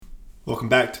Welcome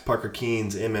back to Parker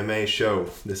Keen's MMA show.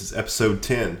 This is episode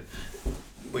 10.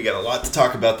 We got a lot to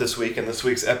talk about this week. In this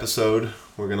week's episode,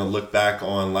 we're going to look back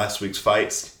on last week's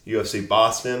fights, UFC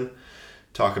Boston,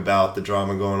 talk about the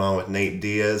drama going on with Nate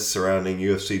Diaz surrounding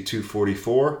UFC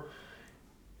 244,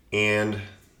 and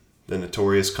the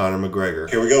notorious Conor McGregor.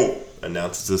 Here we go.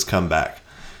 Announces his comeback.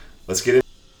 Let's get in.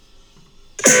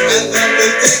 And then we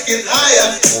take it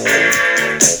higher.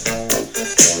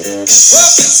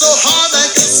 Working so hard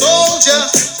like a soldier.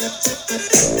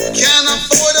 Can't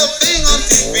afford a thing on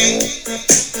TV.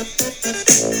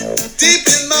 Deep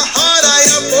in my heart I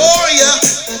adore ya.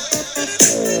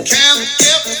 Can't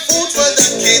get food for the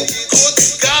kid. Good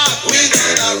God, we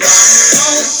gonna rock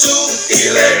down to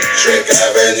Electric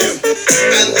Avenue.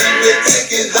 And then we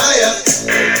take it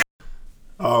higher.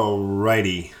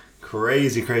 Alrighty.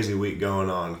 Crazy week going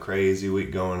on.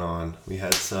 We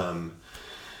had some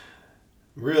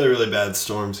really bad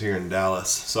storms here in Dallas,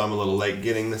 so I'm a little late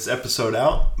getting this episode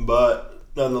out, but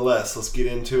nonetheless, let's get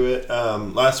into it.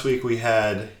 Last week we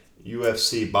had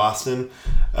UFC Boston.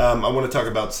 I want to talk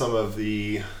about some of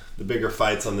the bigger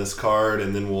fights on this card,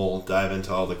 and then we'll dive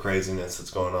into all the craziness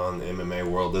that's going on in the MMA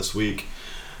world this week.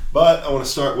 But I want to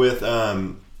start with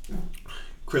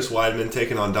Chris Weidman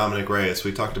taking on Dominick Reyes.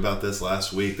 We talked about this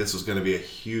last week. This was going to be a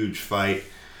huge fight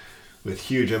with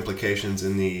huge implications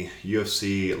in the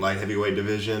UFC light heavyweight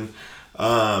division.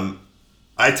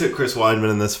 I took Chris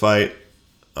Weidman in this fight.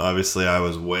 Obviously, I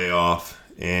was way off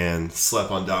and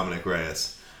slept on Dominick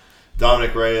Reyes.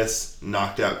 Dominick Reyes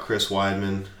knocked out Chris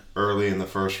Weidman early in the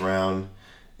first round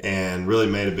and really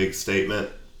made a big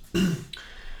statement.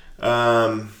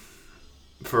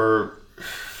 For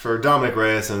Dominick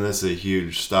Reyes, and this is a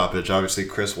huge stoppage. Obviously,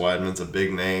 Chris Weidman's a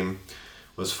big name,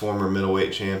 was former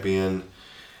middleweight champion,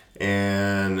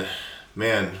 and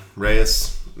man,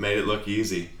 Reyes made it look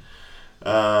easy.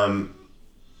 Dominick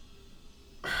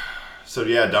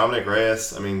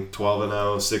Reyes, 12-0,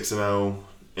 6-0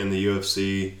 in the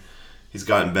UFC. He's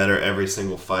gotten better every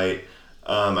single fight.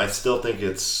 I still think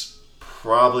it's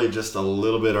probably just a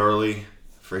little bit early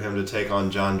for him to take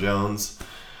on Jon Jones.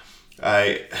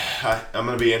 I'm going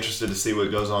to be interested to see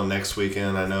what goes on next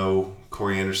weekend. I know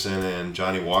Corey Anderson and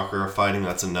Johnny Walker are fighting.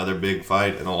 That's another big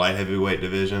fight in the light heavyweight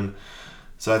division.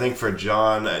 So I think for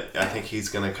John, I think he's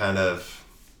going to kind of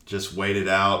just wait it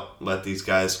out, let these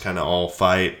guys kind of all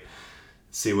fight,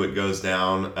 see what goes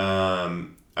down.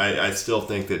 I still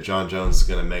think that Jon Jones is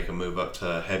going to make a move up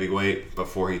to heavyweight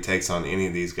before he takes on any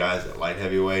of these guys at light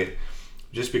heavyweight,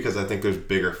 just because I think there's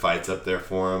bigger fights up there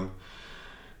for him.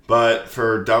 But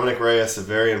for Dominick Reyes, a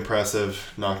very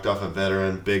impressive, knocked off a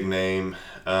veteran, big name.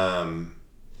 I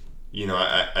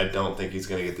don't think he's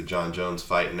going to get the Jon Jones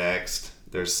fight next.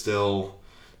 There's a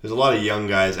lot of young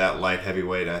guys at light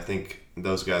heavyweight, and I think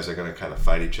those guys are going to kind of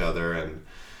fight each other and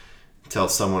until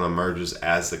someone emerges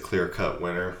as the clear-cut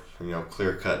winner.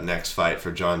 Clear-cut next fight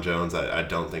for Jon Jones. I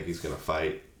don't think he's going to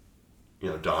fight,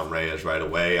 Dom Reyes right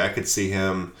away. I could see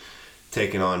him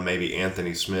taking on maybe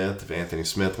Anthony Smith. If Anthony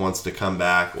Smith wants to come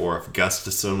back, or if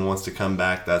Gustafsson wants to come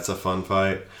back, that's a fun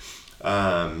fight.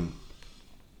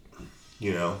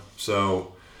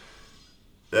 So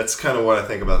that's kind of what I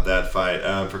think about that fight.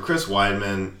 For Chris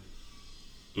Weidman,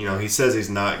 he says he's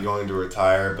not going to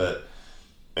retire, but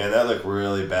man, that looked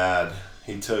really bad.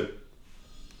 He took,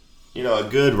 a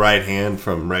good right hand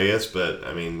from Reyes, but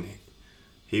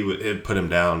it put him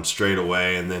down straight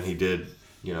away, and then he did,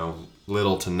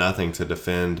 little to nothing to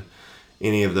defend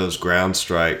any of those ground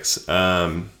strikes.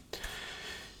 Maybe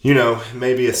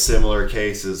a similar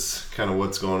case is kind of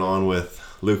what's going on with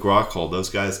Luke Rockhold. Those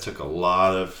guys took a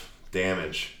lot of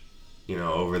damage,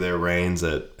 over their reigns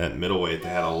at middleweight. They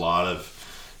had a lot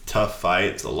of tough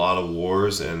fights, a lot of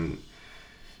wars, and,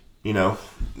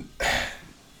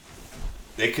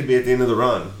 they could be at the end of the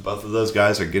run. Both of those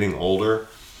guys are getting older.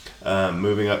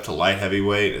 Moving up to light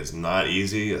heavyweight is not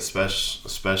easy,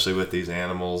 especially with these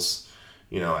animals.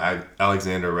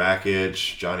 Alexander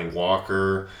Rakic, Johnny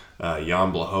Walker,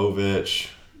 Jan Blachowicz,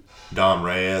 Dom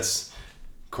Reyes,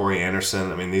 Corey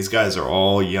Anderson. These guys are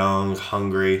all young,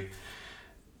 hungry,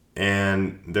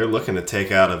 and they're looking to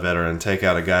take out a veteran, take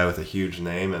out a guy with a huge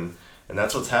name, and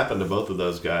that's what's happened to both of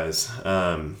those guys.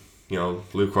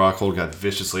 Luke Rockhold got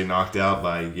viciously knocked out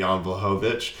by Jan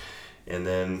Blachowicz, and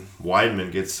then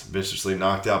Weidman gets viciously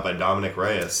knocked out by Dominick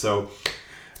Reyes. So,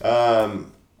 I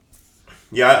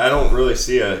don't really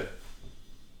see a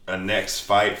next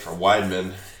fight for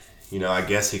Weidman. I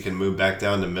guess he can move back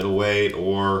down to middleweight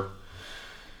or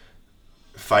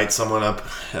fight someone up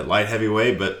at light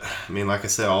heavyweight. But, like I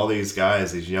said, all these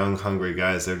guys, these young, hungry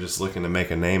guys, they're just looking to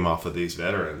make a name off of these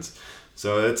veterans.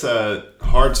 So it's a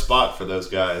hard spot for those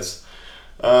guys.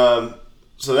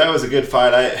 so that was a good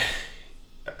fight.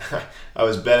 I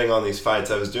was betting on these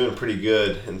fights. I was doing pretty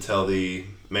good until the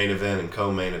main event and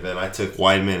co-main event. I took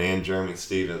Weidman and Jeremy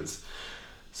Stephens.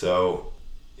 So,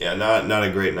 yeah, not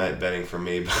a great night betting for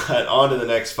me. But on to the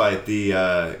next fight,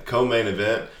 the co-main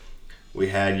event. We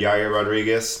had Yair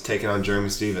Rodriguez taking on Jeremy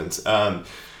Stephens. I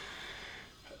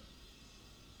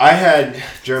had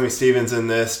Jeremy Stephens in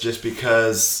this just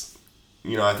because,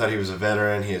 I thought he was a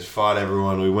veteran. He has fought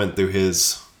everyone. We went through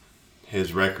his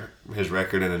record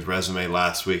and his resume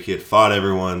last week. He had fought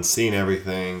everyone, seen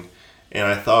everything. And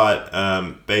I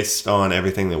thought, based on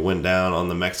everything that went down on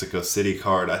the Mexico City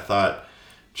card, I thought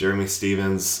Jeremy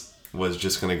Stephens was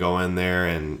just going to go in there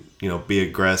and, be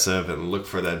aggressive and look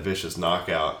for that vicious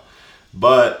knockout.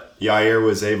 But Yair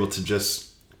was able to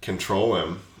just control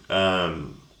him.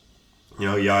 Yair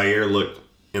looked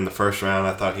in the first round,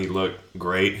 I thought he looked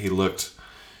great. He looked,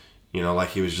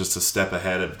 like he was just a step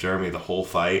ahead of Jeremy the whole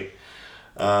fight.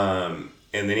 And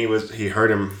then he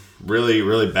hurt him really,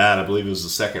 really bad. I believe it was the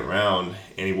second round,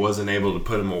 and he wasn't able to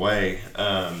put him away.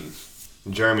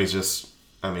 Jeremy's just,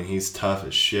 he's tough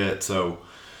as shit. So,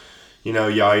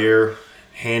 Yair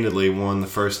handedly won the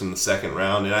first and the second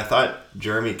round, and I thought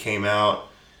Jeremy came out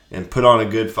and put on a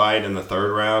good fight in the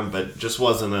third round, but just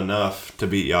wasn't enough to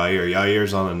beat Yair.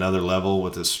 Yair's on another level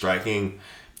with his striking.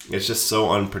 It's just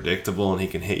so unpredictable, and he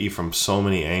can hit you from so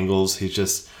many angles.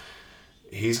 He's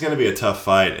going to be a tough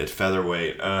fight at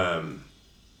featherweight.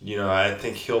 I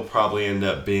think he'll probably end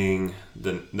up being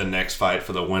the next fight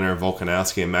for the winner,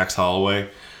 Volkanovski and Max Holloway.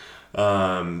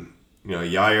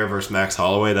 Yair versus Max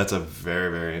Holloway, that's a very,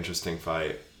 very interesting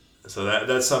fight. So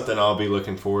that's something I'll be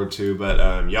looking forward to. But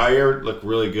Yair looked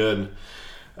really good.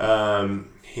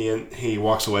 He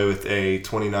walks away with a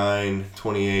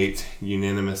 29-28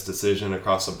 unanimous decision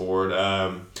across the board.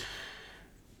 I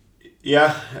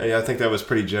think that was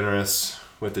pretty generous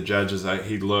with the judges.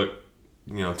 He looked,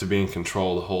 to be in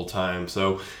control the whole time.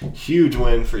 So huge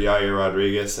win for Yair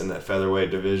Rodriguez in that featherweight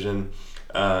division.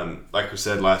 Like we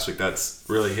said last week, that's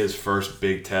really his first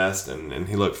big test, and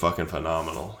he looked fucking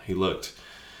phenomenal. He looked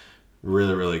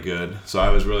really, really good. So I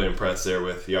was really impressed there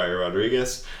with Yair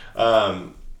Rodriguez.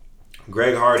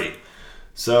 Greg Hardy.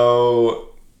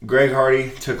 So Greg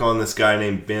Hardy took on this guy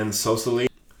named Ben Sosoli.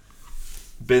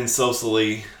 Ben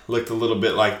Sosoli looked a little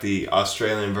bit like the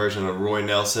Australian version of Roy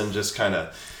Nelson, just kind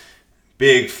of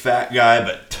big, fat guy,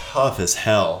 but tough as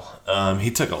hell.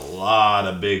 He took a lot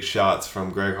of big shots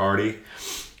from Greg Hardy.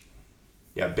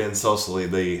 Yeah, Ben Sosoli,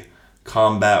 the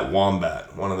Combat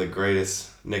Wombat, one of the greatest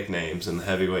nicknames in the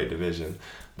heavyweight division.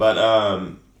 But,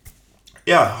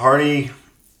 Hardy,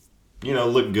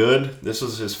 looked good. This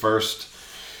was his first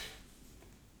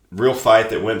real fight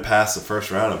that went past the first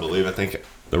round, I believe. I think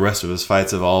the rest of his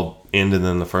fights have all ended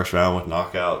in the first round with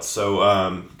knockouts.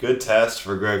 So, good test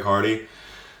for Greg Hardy.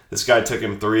 This guy took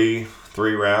him three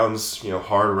rounds,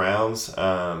 hard rounds.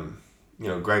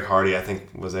 Greg Hardy, I think,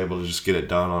 was able to just get it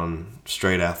done on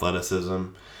straight athleticism.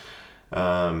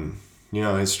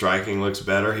 His striking looks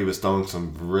better. He was throwing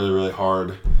some really, really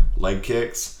hard leg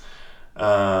kicks.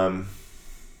 Overall,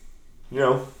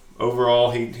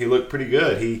 he looked pretty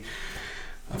good. He,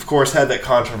 of course, had that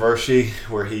controversy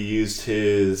where he used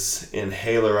his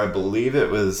inhaler. I believe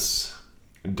it was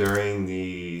during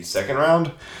the second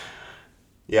round.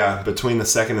 Yeah, between the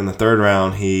second and the third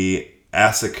round, he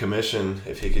asked the commission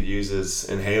if he could use his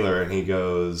inhaler, and he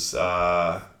goes,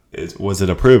 was it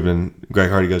approved? And Greg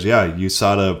Hardy goes, yeah,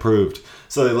 USADA approved.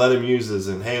 So they let him use his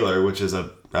inhaler, which is a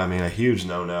huge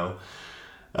no-no.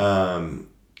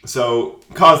 So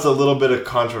caused a little bit of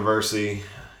controversy.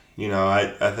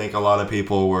 I think a lot of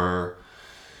people were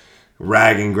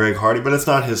ragging Greg Hardy, but it's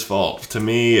not his fault. To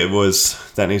me,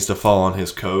 that needs to fall on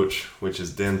his coach, which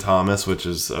is Den Thomas, which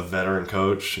is a veteran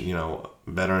coach,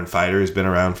 veteran fighter. He's been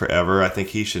around forever. I think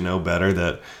he should know better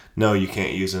that, no, you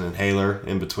can't use an inhaler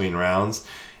in between rounds.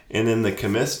 And then the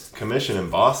commission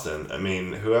in Boston,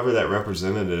 whoever that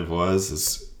representative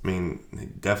was, he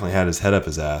definitely had his head up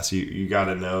his ass. You got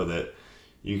to know that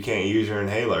you can't use your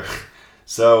inhaler.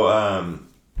 So,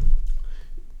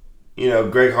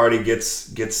 Greg Hardy gets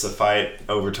the fight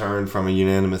overturned from a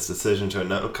unanimous decision to a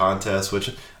no contest,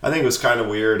 which I think was kind of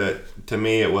weird. To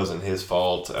me, it wasn't his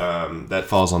fault. That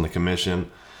falls on the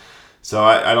commission. So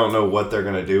I don't know what they're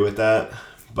going to do with that.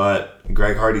 But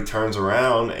Greg Hardy turns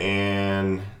around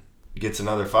and gets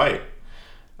another fight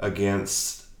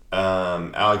against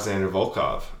Alexander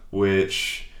Volkov,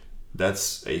 which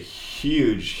that's a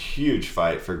huge, huge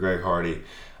fight for Greg Hardy.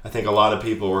 I think a lot of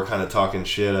people were kind of talking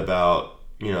shit about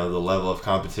the level of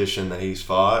competition that he's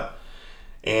fought.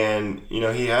 And,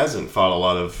 he hasn't fought a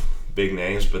lot of big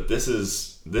names, but this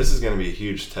is going to be a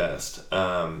huge test.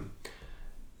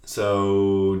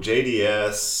 So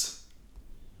JDS,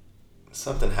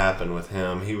 something happened with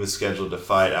him. He was scheduled to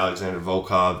fight Alexander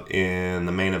Volkov in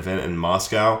the main event in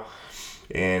Moscow,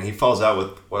 and he falls out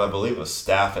with what I believe was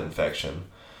staph infection.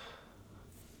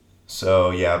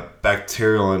 So yeah,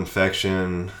 bacterial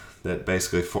infection that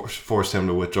basically forced him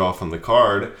to withdraw from the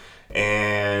card.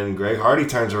 And Greg Hardy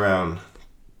turns around,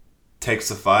 takes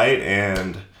the fight,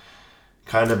 and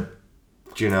kind of,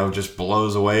 just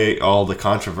blows away all the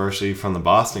controversy from the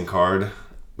Boston card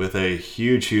with a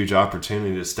huge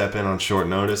opportunity to step in on short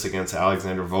notice against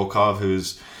Alexander Volkov,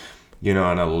 who's,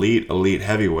 an elite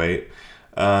heavyweight.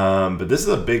 But this is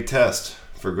a big test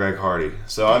for Greg Hardy.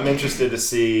 So I'm interested to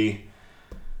see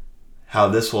how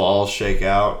this will all shake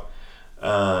out.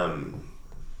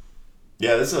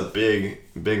 This is a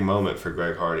big moment for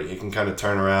Greg Hardy. He can kind of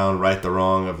turn around, right the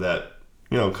wrong of that,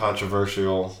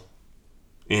 controversial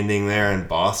ending there in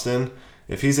Boston.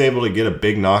 If he's able to get a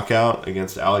big knockout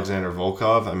against Alexander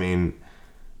Volkov, I mean,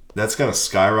 that's going to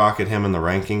skyrocket him in the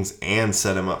rankings and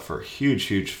set him up for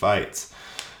huge fights.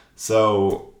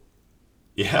 So,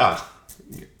 yeah,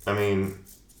 I mean,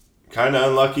 kind of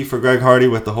unlucky for Greg Hardy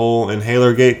with the whole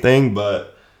Inhaler Gate thing,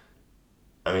 but,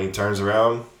 I mean, turns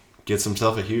around, gets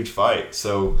himself a huge fight.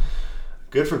 So,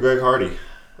 good for Greg Hardy.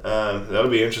 That'll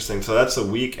be interesting. So, that's a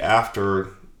week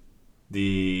after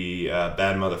the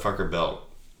Bad Motherfucker belt,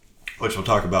 which we'll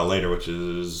talk about later, which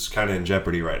is kind of in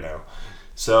jeopardy right now.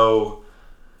 So,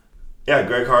 yeah,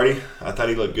 Greg Hardy, I thought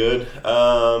he looked good.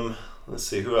 Let's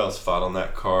see, who else fought on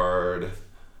that card?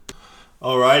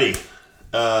 Alrighty.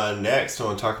 Next, I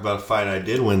want to talk about a fight I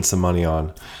did win some money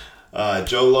on.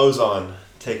 Joe Lauzon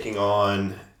taking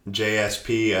on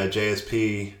JSP.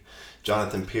 JSP,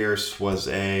 Jonathan Pierce, he's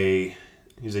a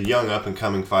young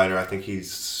up-and-coming fighter. I think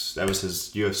that was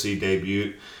his UFC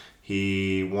debut.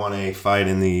 He won a fight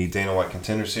in the Dana White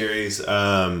Contender Series. Joe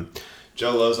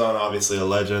Lauzon, obviously a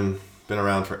legend, been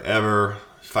around forever,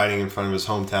 fighting in front of his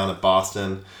hometown of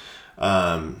Boston.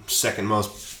 Second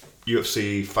most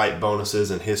UFC fight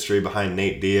bonuses in history behind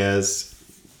Nate Diaz.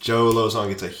 Joe Lauzon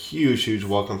gets a huge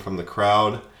welcome from the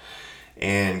crowd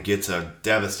and gets a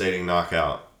devastating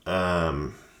knockout.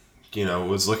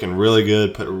 Was looking really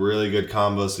good, put really good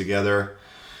combos together.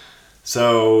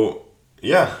 So,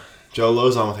 yeah, Joe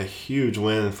Lauzon with a huge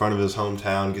win in front of his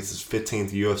hometown, gets his 15th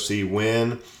UFC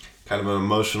win. Kind of an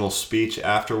emotional speech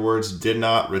afterwards, did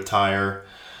not retire.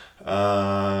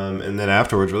 And then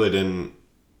afterwards really didn't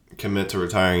commit to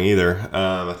retiring either.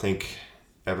 I think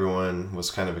everyone was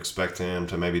kind of expecting him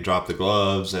to maybe drop the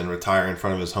gloves and retire in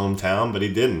front of his hometown, but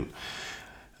he didn't.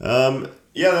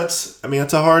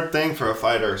 That's a hard thing for a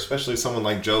fighter, especially someone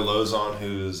like Joe Lauzon,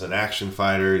 who's an action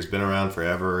fighter. He's been around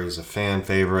forever. He's a fan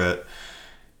favorite.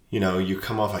 You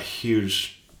come off a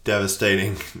huge,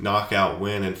 devastating knockout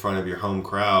win in front of your home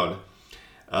crowd.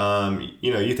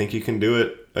 You think you can do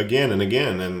it again and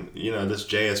again. And, this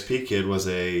JSP kid was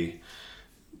he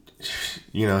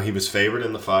was favored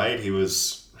in the fight. He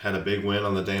had a big win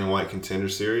on the Dana White Contender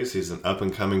Series. He's an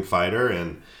up-and-coming fighter.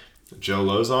 And Joe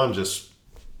Lauzon just,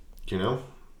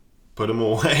 put him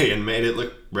away and made it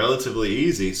look relatively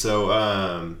easy. So,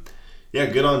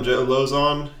 good on Joe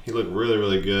Lauzon. He looked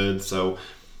really good. So,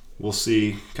 we'll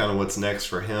see kind of what's next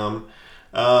for him.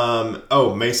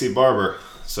 Macy Barber.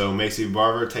 So, Macy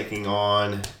Barber taking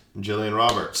on Jillian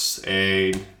Roberts.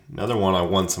 Another one I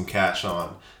won some cash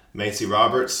on. Macy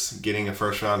Roberts getting a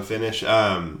first-round finish.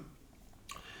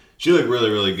 She looked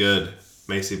really good,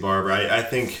 Macy Barber. I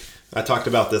think I talked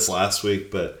about this last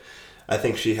week, but I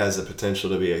think she has the potential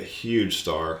to be a huge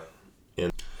star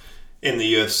in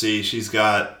the UFC. She's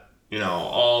got,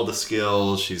 all the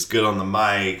skills. She's good on the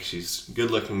mic. She's a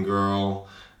good-looking girl.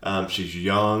 She's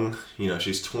young.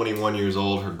 She's 21 years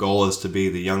old. Her goal is to be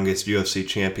the youngest UFC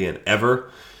champion ever.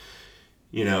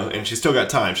 And she's still got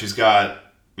time. She's got,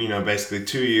 basically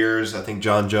 2 years. I think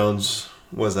John Jones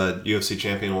was a UFC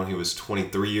champion when he was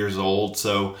 23 years old.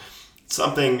 So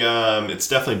something, it's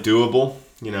definitely doable,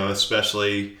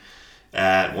 especially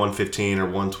at 115 or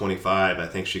 125. I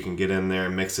think she can get in there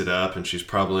and mix it up, and she's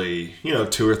probably,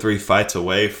 2 or 3 fights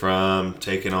away from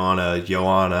taking on a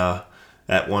Joanna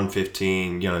at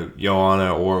 115,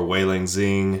 Joanna or Weili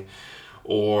Zhang,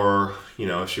 or,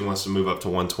 if she wants to move up to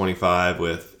 125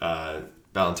 with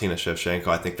Valentina Shevchenko.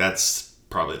 I think that's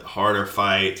probably the harder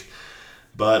fight,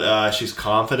 but she's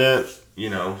confident,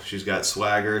 she's got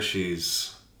swagger,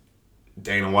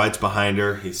 Dana White's behind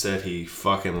her. He said he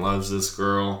fucking loves this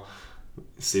girl.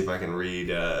 Let's see if I can read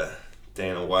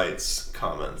Dana White's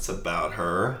comments about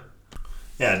her.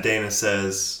 Yeah, Dana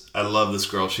says, I love this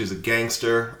girl. She's a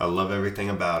gangster. I love everything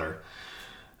about her.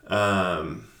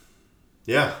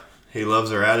 He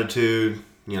loves her attitude.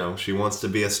 She wants to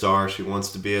be a star. She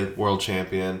wants to be a world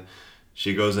champion.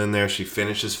 She goes in there. She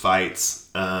finishes fights.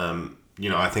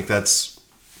 I think that's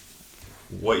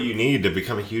what you need to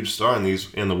become a huge star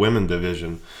in the women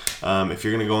division. If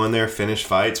you're going to go in there, finish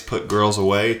fights, put girls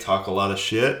away, talk a lot of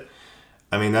shit,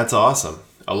 that's awesome.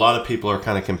 A lot of people are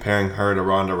kind of comparing her to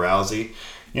Ronda Rousey.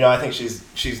 I think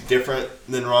she's different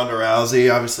than Ronda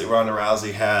Rousey. Obviously, Ronda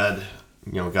Rousey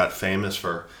got famous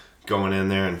for going in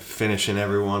there and finishing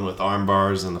everyone with arm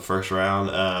bars in the first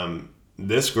round.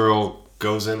 This girl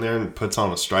goes in there and puts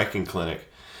on a striking clinic.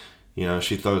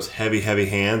 She throws heavy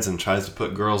hands and tries to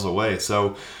put girls away.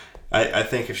 So I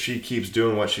think if she keeps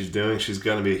doing what she's doing, she's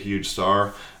going to be a huge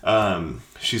star.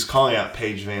 She's calling out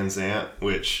Paige VanZant,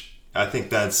 which I think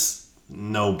that's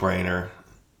no-brainer.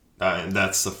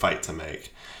 That's the fight to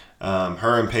make.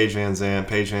 Her and Paige VanZant.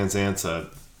 Paige VanZant's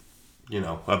a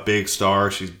big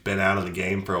star. She's been out of the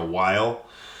game for a while.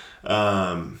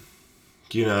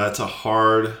 That's a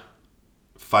hard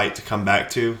fight to come back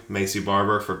to. Maycee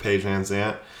Barber for Paige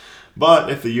VanZant. But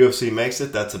if the UFC makes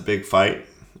it, that's a big fight.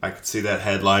 I could see that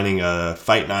headlining a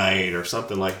fight night or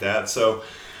something like that. So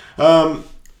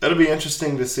it'll be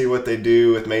interesting to see what they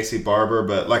do with Maycee Barber.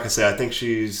 But like I said, I think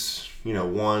she's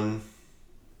one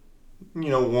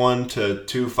to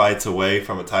two fights away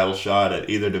from a title shot at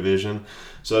either division.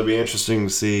 So it'll be interesting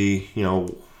to see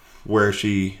where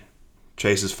she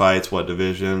chases fights, what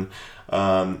division.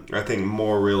 I think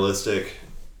more realistic,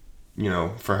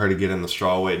 for her to get in the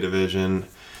strawweight division.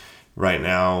 Right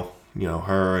now,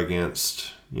 her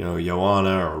against,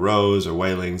 Joanna or Rose or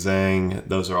Weili Zhang,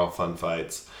 those are all fun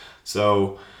fights.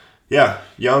 So, yeah,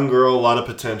 young girl, a lot of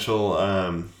potential.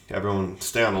 Everyone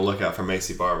stay on the lookout for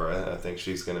Maycee Barber. I think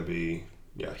she's going to be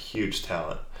a huge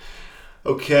talent.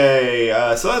 Okay,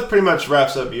 so that pretty much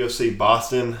wraps up UFC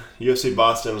Boston. UFC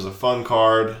Boston was a fun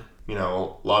card. A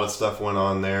lot of stuff went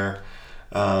on there.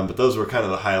 But those were kind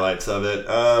of the highlights of it.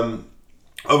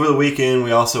 Over the weekend,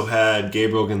 we also had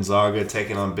Gabriel Gonzaga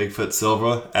taking on Bigfoot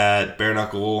Silva at Bare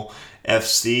Knuckle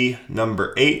FC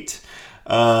number 8.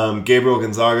 Gabriel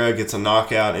Gonzaga gets a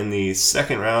knockout in the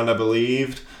second round, I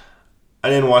believe. I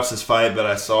didn't watch this fight, but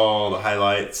I saw the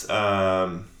highlights.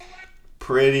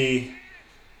 Pretty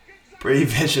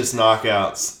vicious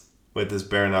knockouts with this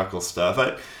bare knuckle stuff.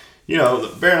 The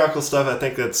bare knuckle stuff, I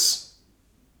think it's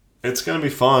going to be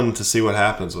fun to see what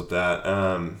happens with that.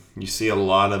 You see a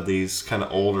lot of these kind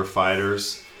of older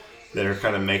fighters that are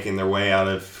kind of making their way out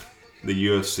of the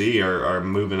UFC are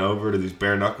moving over to these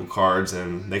bare knuckle cards,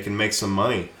 and they can make some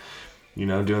money,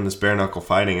 doing this bare knuckle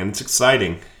fighting. And it's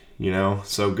exciting,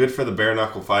 So good for the bare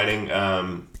knuckle fighting.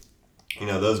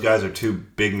 Those guys are two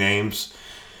big names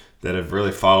that have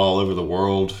really fought all over the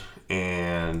world.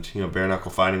 And, bare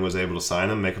knuckle fighting was able to sign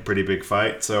them, make a pretty big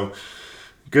fight. So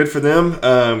good for them.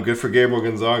 Good for Gabriel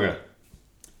Gonzaga.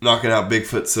 Knocking out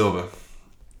Bigfoot Silva.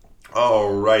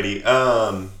 Alrighty.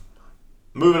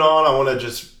 Moving on, I want to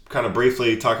just kind of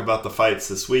briefly talk about the fights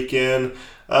this weekend.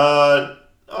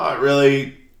 Not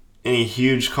really any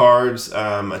huge cards.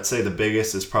 I'd say the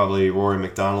biggest is probably Rory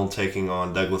McDonald taking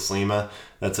on Douglas Lima.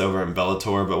 That's over in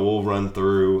Bellator, but we'll run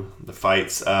through the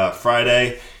fights.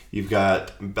 Friday, you've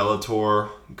got Bellator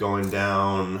going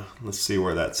down. Let's see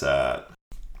where that's at.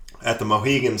 At the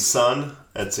Mohegan Sun,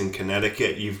 that's in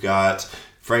Connecticut, you've got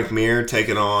Frank Mir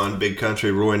taking on Big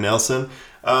Country Roy Nelson.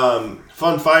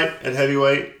 Fun fight at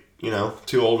heavyweight.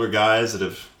 Two older guys that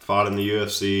have fought in the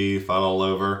UFC, fought all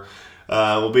over.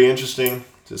 Will be interesting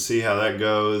to see how that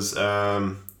goes.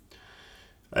 I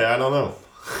don't know.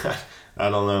 I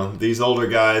don't know. These older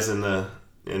guys in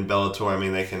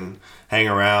Bellator, they can hang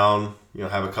around,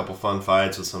 have a couple fun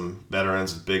fights with some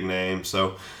veterans with big names.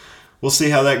 So we'll see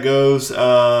how that goes.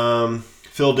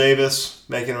 Phil Davis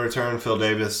making a return. Phil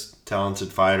Davis,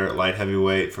 talented fighter at light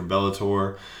heavyweight for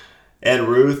Bellator. Ed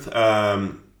Ruth,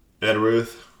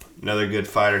 another good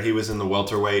fighter. He was in the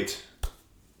welterweight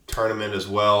tournament as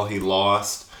well. He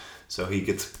lost, so he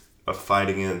gets a fight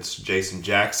against Jason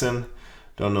Jackson.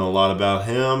 Don't know a lot about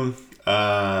him.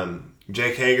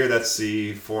 Jake Hager, that's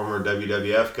the former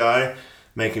WWF guy,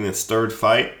 making his third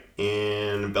fight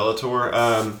in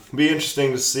Bellator. Be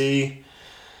interesting to see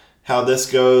how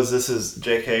this goes. This is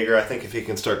Jake Hager. I think if he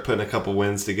can start putting a couple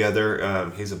wins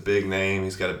together, he's a big name.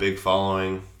 He's got a big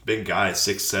following. Big guy,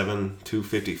 6'7",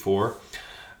 254.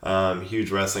 Huge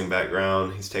wrestling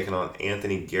background. He's taking on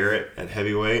Anthony Garrett at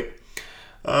heavyweight.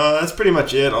 That's pretty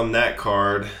much it on that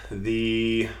card.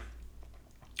 Let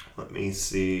me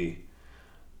see.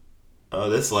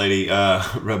 This lady,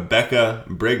 Rebecca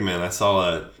Brigman, I saw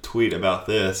a tweet about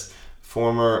this.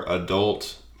 Former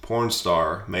adult porn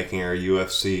star making her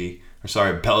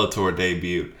Bellator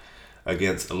debut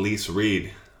against Elise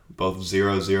Reed. both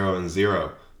 0-0 and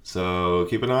 0. So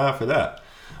keep an eye out for that.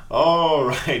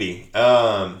 Alrighty.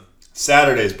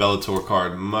 Saturday's Bellator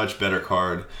card, much better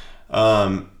card.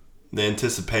 The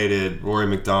anticipated Rory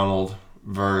McDonald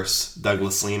versus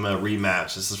Douglas Lima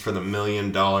rematch. This is for the $1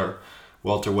 million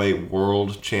welterweight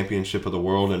world championship of the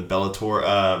world in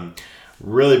Bellator.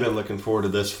 Really been looking forward to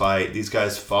this fight. These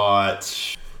guys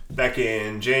fought back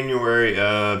in January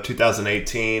of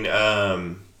 2018.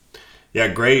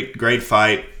 Great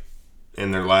fight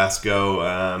in their last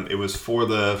go. It was for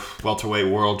the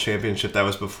welterweight world championship. That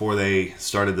was before they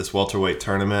started this welterweight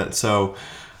tournament. So,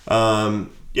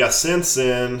 since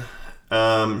then,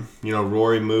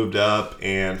 Rory moved up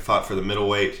and fought for the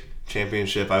middleweight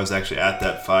championship. I was actually at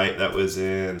that fight. That was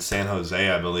in San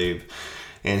Jose, I believe.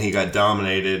 And he got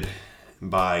dominated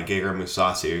by Gegard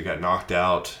Mousasi. He got knocked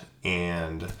out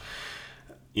and,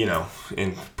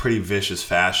 in pretty vicious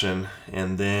fashion.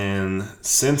 And then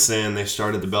since then, they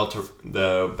started the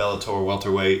Bellator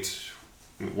welterweight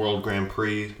World Grand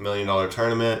Prix $1 million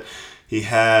tournament. He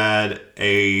had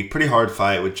a pretty hard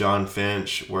fight with John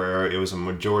Finch where it was a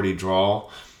majority draw.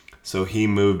 So he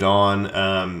moved on.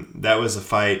 That was a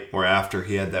fight where after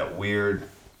he had that weird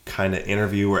kind of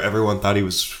interview where everyone thought he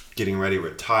was getting ready to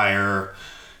retire.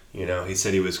 He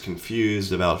said he was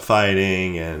confused about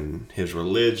fighting and his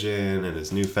religion and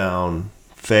his newfound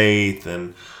faith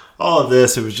and all of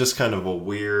this. It was just kind of a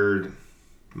weird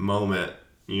moment.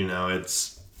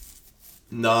 It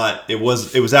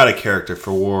was out of character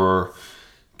for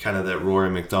kind of that Rory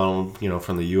McDonald,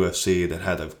 from the UFC that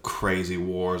had the crazy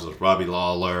wars with Robbie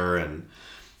Lawler. And,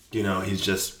 he's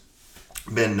just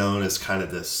been known as kind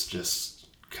of this just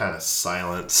kind of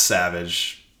silent,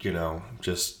 savage,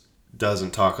 just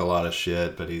doesn't talk a lot of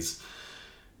shit, but he's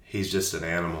just an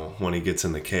animal when he gets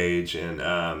in the cage. And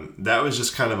that was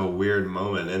just kind of a weird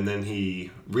moment. And then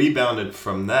he rebounded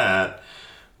from that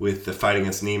with the fight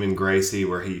against Neiman Gracie,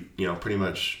 where he, pretty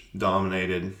much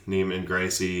dominated Neiman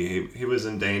Gracie. He was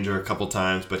in danger a couple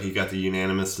times, but he got the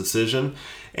unanimous decision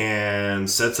and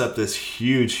sets up this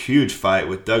huge, huge fight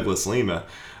with Douglas Lima.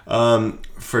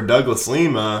 For Douglas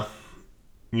Lima,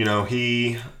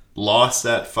 he lost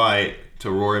that fight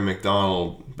to Rory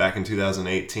McDonald back in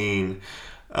 2018 in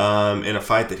a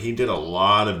fight that he did a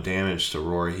lot of damage to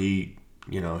Rory. He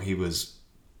was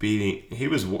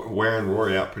wearing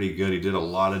Rory out pretty good. He did a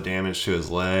lot of damage to his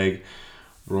leg.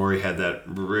 Rory had that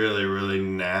really, really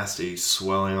nasty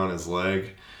swelling on his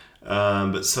leg.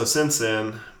 But so since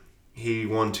then, he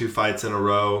won 2 fights in a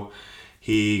row.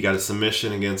 He got a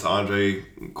submission against Andrei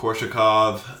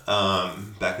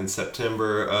Korshakov back in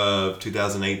September of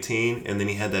 2018. And then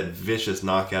he had that vicious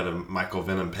knockout of Michael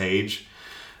Venom Page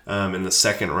in the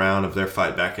second round of their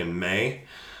fight back in May.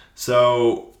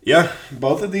 So, yeah,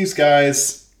 both of these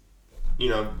guys,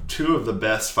 2 of the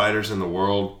best fighters in the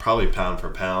world, probably pound for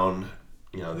pound.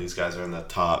 These guys are in the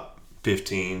top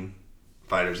 15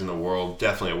 fighters in the world.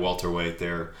 Definitely a welterweight.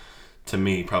 They're, to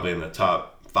me, probably in the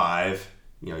top 5,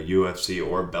 UFC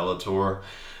or Bellator.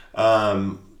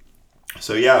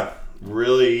 So, yeah,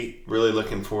 really, really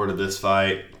looking forward to this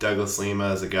fight. Douglas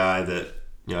Lima is a guy that,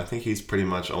 I think he's pretty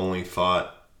much only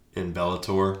fought in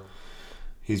Bellator.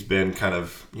 He's been kind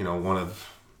of, one of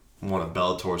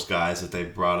Bellator's guys that they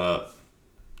brought up,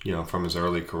 from his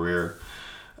early career.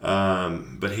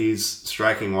 But he's,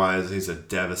 striking-wise, he's a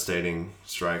devastating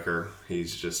striker.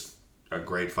 He's just a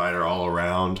great fighter all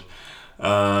around.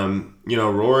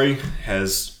 Rory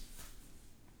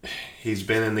he's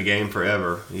been in the game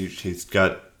forever. He's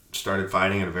started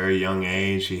fighting at a very young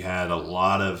age. He had a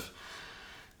lot of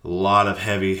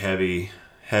heavy,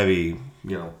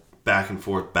 back and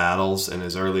forth battles in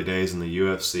his early days in the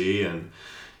UFC. And,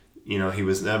 he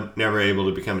was never able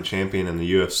to become a champion in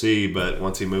the UFC, but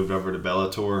once he moved over to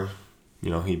Bellator,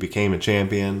 he became a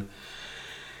champion.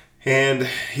 And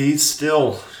he's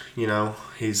still,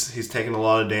 he's taken a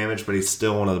lot of damage, but he's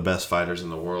still one of the best fighters in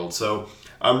the world. So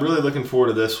I'm really looking forward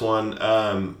to this one.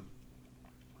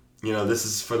 This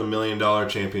is for the $1 million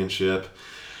championship.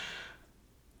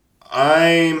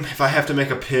 If I have to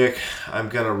make a pick, I'm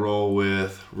going to roll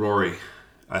with Rory.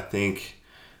 I think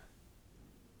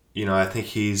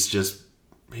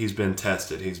he's been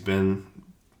tested. He's been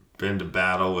to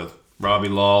battle with Robbie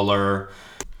Lawler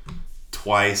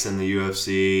twice in the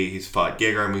UFC. He's fought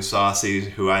Gegard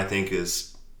Mousasi, who I think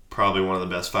is probably one of the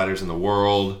best fighters in the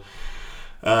world.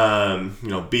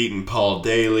 Beaten Paul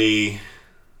Daly,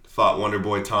 fought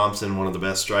Wonderboy Thompson, one of the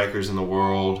best strikers in the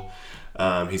world.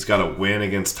 He's got a win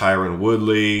against Tyron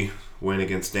Woodley, win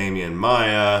against Damian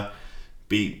Maia,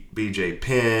 beat BJ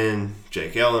Penn,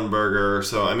 Jake Ellenberger.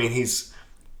 So,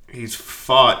 he's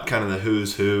fought kind of the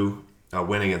who's who. A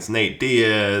win against Nate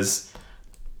Diaz,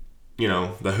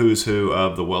 the who's who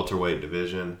of the welterweight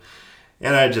division.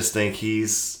 And I just think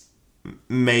he's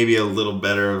maybe a little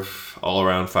better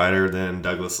all-around fighter than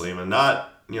Douglas Lima. Not,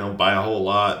 by a whole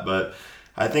lot, but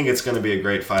I think it's going to be a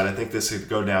great fight. I think this could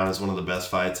go down as one of the best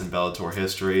fights in Bellator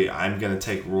history. I'm going to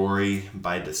take Rory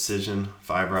by decision,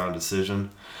 5-round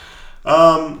decision.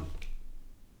 All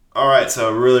right,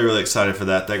 so really, really excited for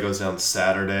that. That goes down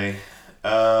Saturday.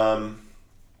 Also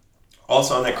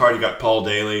on that card, you got Paul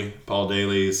Daly. Paul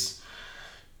Daly's,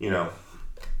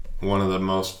 one of the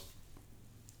most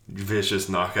vicious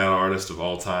knockout artists of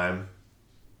all time.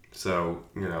 So,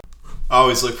 I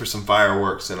always look for some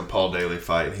fireworks in a Paul Daly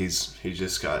fight. He's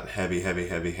just got heavy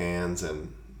hands,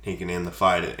 and he can end the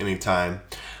fight at any time.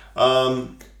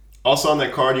 Also on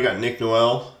that card, you got Nick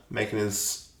Noel making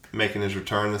his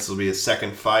return. This will be his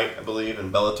second fight, I believe,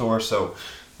 in Bellator. So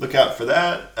look out for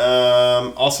that.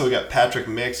 Also, we got Patrick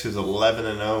Mix, who's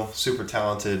 11-0, super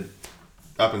talented,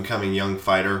 up and coming young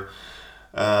fighter.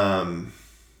 So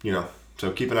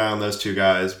keep an eye on those two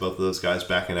guys. Both of those guys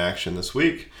back in action this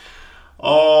week.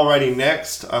 Alrighty,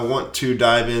 next I want to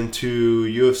dive into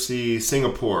UFC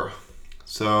Singapore.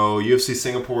 So UFC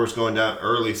Singapore is going down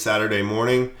early Saturday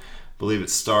morning. I believe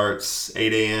it starts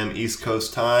 8 a.m. East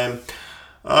Coast time.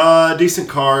 Decent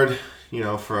card,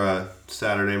 for a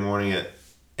Saturday morning at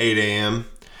 8 a.m.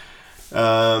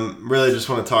 Really just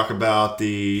want to talk about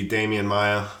the Damian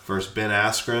Maia versus Ben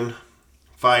Askren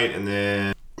fight, and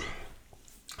then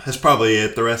that's probably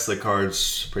it. The rest of the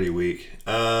card's pretty weak.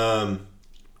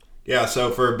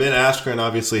 So for Ben Askren,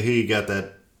 obviously he got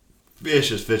that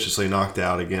viciously knocked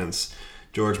out against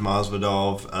George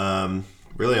Masvidal.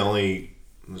 Really only,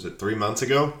 3 months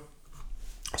ago?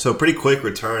 So pretty quick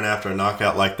return after a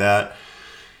knockout like that.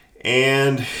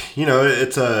 And,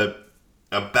 it's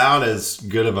about as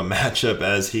good of a matchup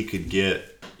as he could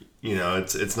get.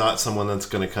 It's not someone that's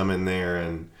going to come in there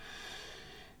and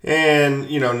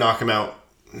knock him out,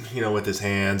 with his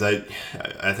hands. I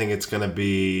think it's going to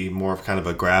be more of kind of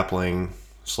a grappling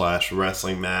 /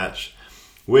 wrestling match,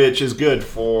 which is good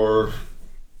for,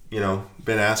 Ben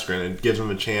Askren. It gives him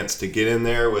a chance to get in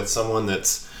there with someone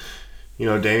that's,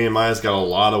 Damian Maia's got a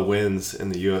lot of wins in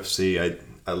the UFC.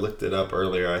 I looked it up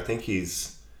earlier. I think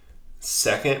he's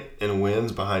second in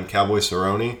wins behind Cowboy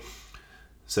Cerrone.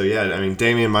 So,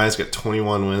 Damian Maia's got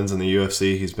 21 wins in the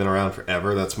UFC. He's been around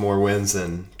forever. That's more wins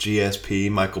than GSP,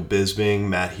 Michael Bisping,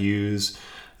 Matt Hughes,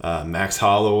 Max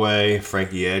Holloway,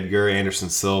 Frankie Edgar, Anderson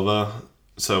Silva.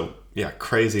 So,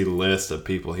 crazy list of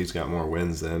people he's got more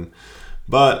wins than.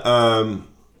 But,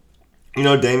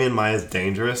 Damian Maia is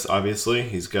dangerous, obviously.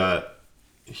 He's got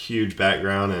a huge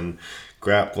background in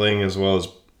grappling as well as,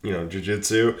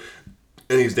 jiu-jitsu.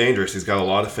 And he's dangerous. He's got a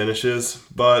lot of finishes.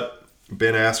 But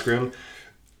Ben Askren,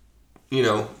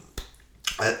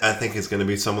 I think is going to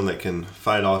be someone that can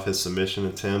fight off his submission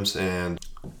attempts. And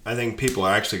I think people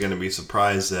are actually going to be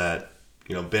surprised that,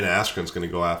 Ben Askren's going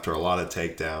to go after a lot of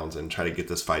takedowns and try to get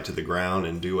this fight to the ground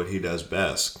and do what he does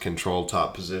best. Control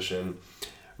top position,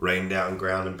 rain down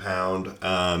ground and pound.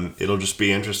 It'll just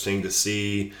be interesting to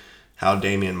see how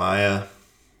Damian Maia,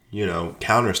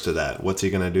 counters to that. What's he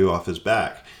going to do off his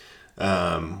back?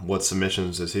 What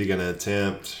submissions is he going to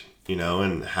attempt?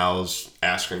 And how's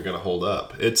Askren going to hold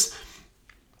up? This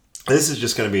is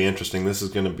just going to be interesting. This is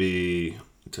going to be,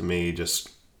 to me, just,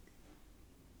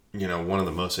 one of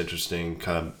the most interesting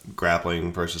kind of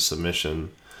grappling versus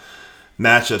submission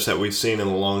matchups that we've seen in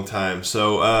a long time.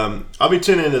 So I'll be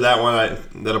tuning into that one.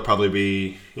 That'll probably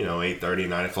be, 8:30,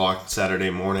 9 o'clock Saturday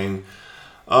morning.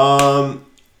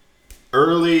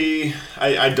 Early,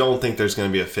 I don't think there's going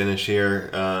to be a finish here.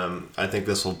 I think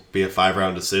this will be a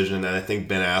 5-round decision, and I think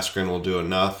Ben Askren will do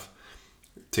enough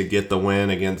to get the win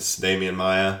against Damian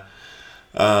Maia.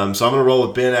 So I'm going to roll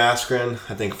with Ben Askren.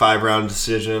 I think 5-round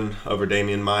decision over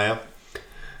Damian Maia.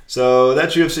 So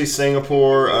that's UFC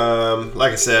Singapore.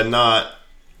 Like I said, not,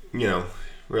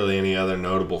 really any other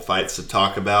notable fights to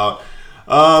talk about.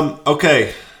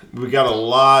 Okay, we got a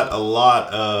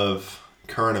lot of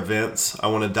current events I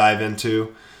want to dive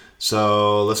into.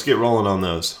 So let's get rolling on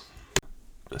those.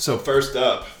 So first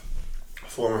up,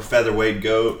 former featherweight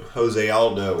GOAT Jose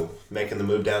Aldo making the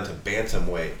move down to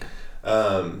bantamweight.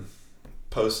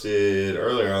 Posted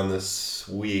earlier on this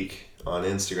week on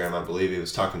Instagram, I believe he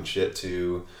was talking shit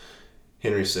to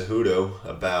Henry Cejudo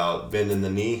about bending the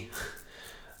knee.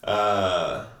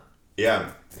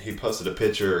 He posted a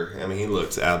picture. He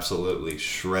looks absolutely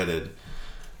shredded.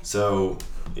 So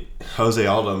Jose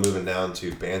Aldo moving down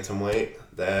to bantamweight,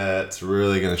 that's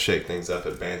really going to shake things up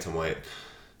at bantamweight.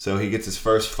 So he gets his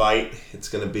first fight. It's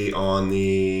going to be on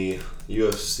the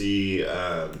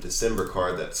UFC December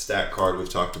card, that stack card we've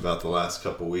talked about the last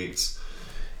couple weeks.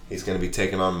 He's going to be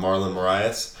taking on Marlon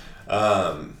Moraes.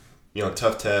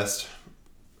 Tough test.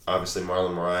 Obviously,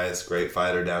 Marlon Moraes, great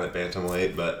fighter down at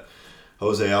bantamweight, but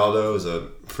Jose Aldo is a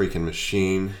freaking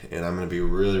machine, and I'm going to be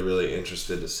really, really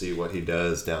interested to see what he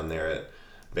does down there at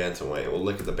bantamweight. We'll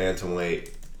look at the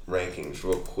bantamweight rankings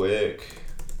real quick.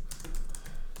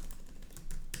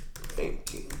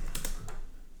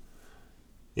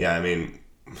 Yeah, I mean,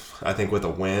 I think with a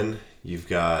win, you've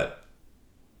got,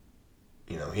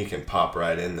 he can pop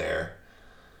right in there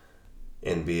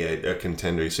and be a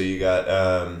contender. So you got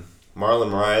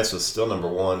Marlon Moraes was still number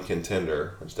one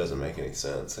contender, which doesn't make any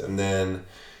sense. And then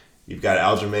you've got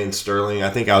Aljamain Sterling. I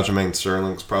think Aljamain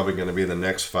Sterling's probably going to be the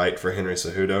next fight for Henry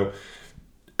Cejudo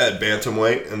at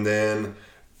bantamweight. And then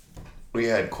we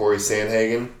had Corey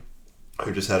Sandhagen,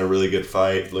 who just had a really good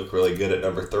fight, looked really good at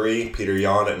number 3. Peter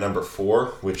Yan at number 4,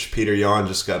 which Peter Yan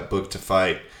just got booked to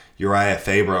fight Uriah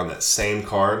Faber on that same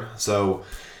card. So,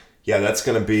 yeah, that's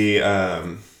going to be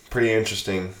pretty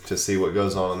interesting to see what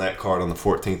goes on that card on the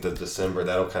 14th of December.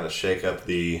 That'll kind of shake up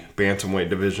the bantamweight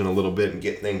division a little bit and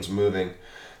get things moving.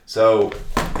 So,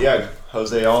 yeah,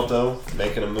 Jose Aldo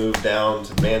making a move down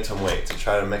to bantamweight to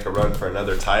try to make a run for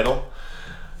another title.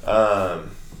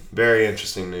 Very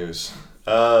interesting news.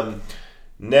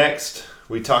 Next,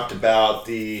 we talked about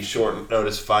the short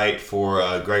notice fight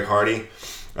for Greg Hardy.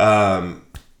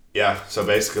 So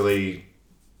basically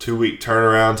 2-week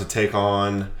turnaround to take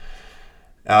on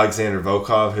Alexander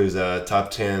Volkov, who's a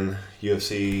top 10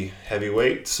 UFC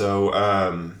heavyweight.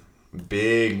 So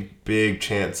big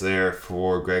chance there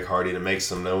for Greg Hardy to make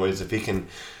some noise. If he can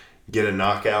get a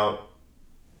knockout,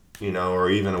 or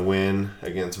even a win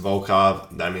against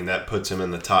Volkov, I mean, that puts him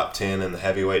in the top 10 in the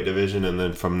heavyweight division. And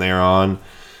then from there on,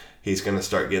 he's going to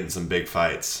start getting some big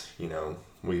fights.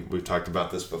 We've talked about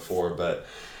this before, but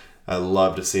I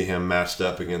love to see him matched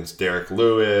up against Derek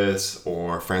Lewis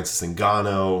or Francis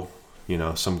Ngannou.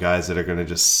 Some guys that are going to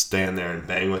just stand there and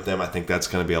bang with them. I think that's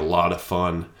going to be a lot of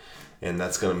fun, and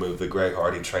that's going to move the Greg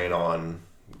Hardy train on,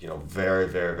 very,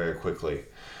 very, very quickly.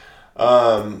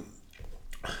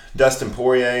 Dustin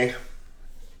Poirier,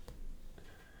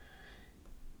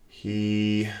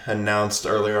 he announced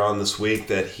earlier on this week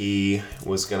that he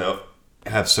was going to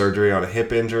have surgery on a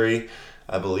hip injury.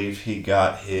 I believe he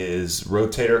got his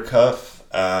rotator cuff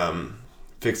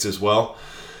fixed as well.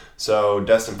 So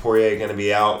Dustin Poirier going to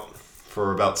be out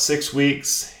for about 6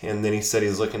 weeks, and then he said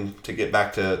he's looking to get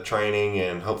back to training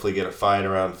and hopefully get a fight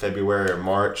around February or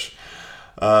March.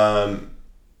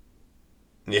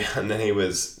 And then he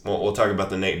was, we'll talk about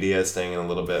the Nate Diaz thing in a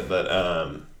little bit,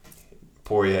 but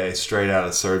Poirier straight out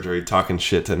of surgery talking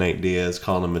shit to Nate Diaz,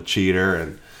 calling him a cheater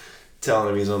and telling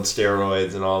him he's on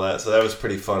steroids and all that. So that was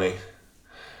pretty funny.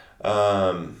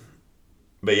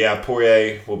 But yeah,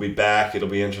 Poirier will be back. It'll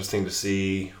be interesting to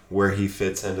see where he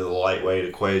fits into the lightweight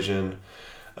equation.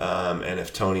 And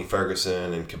if Tony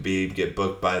Ferguson and Khabib get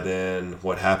booked by then,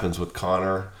 what happens with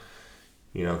Conor?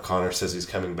 Conor says he's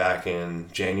coming back in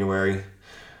January.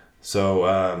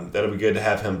 So that'll be good to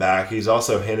have him back. He's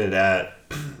also hinted at,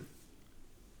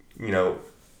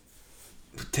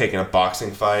 taking a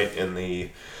boxing fight in the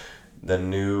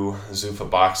new Zuffa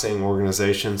boxing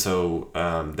organization. So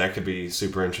that could be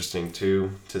super interesting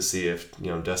too, to see if,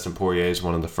 Dustin Poirier is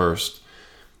one of the first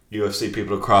UFC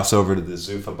people to cross over to the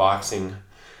Zuffa boxing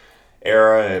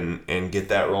era and get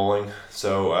that rolling.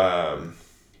 So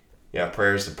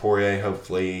prayers to Poirier.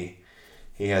 Hopefully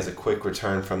he has a quick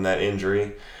return from that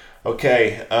injury.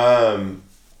 Okay, Conor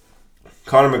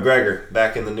McGregor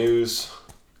back in the news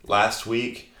last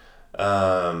week.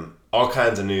 All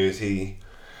kinds of news. He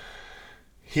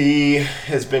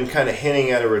has been kind of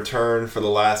hinting at a return for the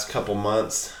last couple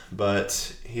months,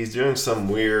 but he's doing some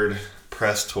weird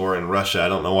press tour in Russia. I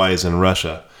don't know why he's in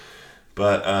Russia,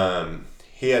 but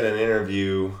he had an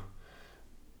interview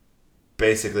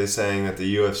basically saying that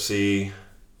the UFC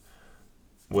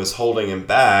was holding him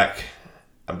back.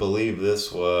 I believe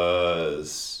this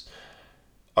was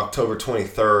October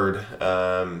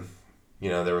 23rd.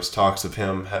 There was talks of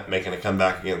him making a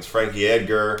comeback against Frankie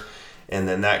Edgar, and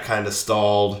then that kind of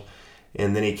stalled.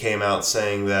 And then he came out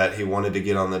saying that he wanted to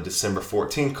get on the December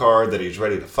 14th card, that he's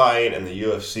ready to fight, and the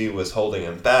UFC was holding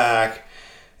him back,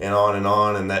 and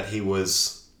and that he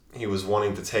was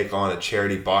wanting to take on a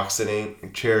charity boxing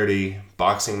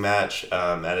match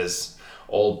at his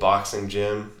old boxing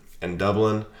gym in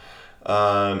Dublin.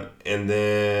 And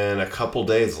then a couple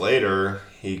days later,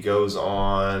 he goes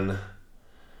on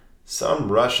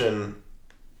some Russian,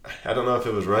 I don't know if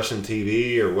it was Russian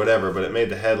TV or whatever, but it made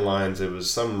the headlines. It was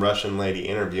some Russian lady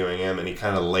interviewing him, and he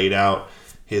kind of laid out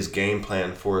his game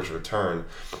plan for his return.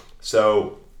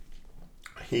 So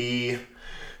he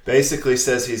basically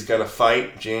says he's going to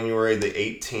fight January the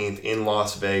 18th in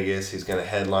Las Vegas. He's going to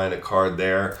headline a card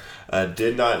there.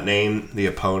 Did not name the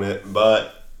opponent,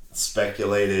 but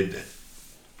speculated,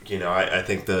 I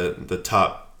think the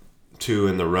top two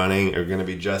in the running are going to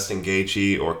be Justin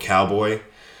Gaethje or Cowboy.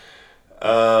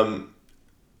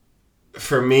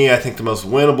 For me, I think the most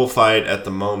winnable fight at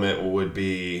the moment would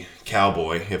be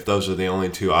Cowboy. If those are the only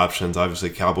two options, obviously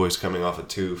Cowboy's coming off a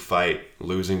 2-fight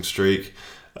losing streak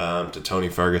to Tony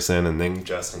Ferguson and then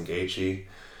Justin Gaethje.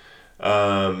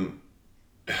 I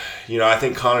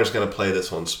think Conor's going to play this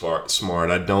one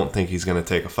smart. I don't think he's going to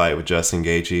take a fight with Justin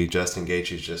Gaethje. Justin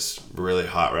Gaethje's just really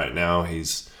hot right now.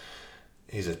 He's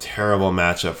a terrible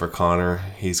matchup for Conor.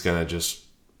 He's going to just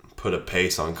put a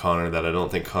pace on Conor that I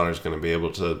don't think Conor's going to be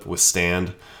able to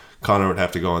withstand. Conor would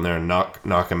have to go in there and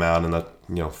knock him out in the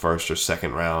first or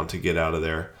second round to get out of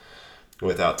there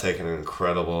without taking an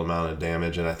incredible amount of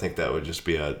damage, and I think that would just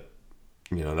be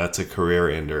that's a career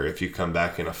ender if you come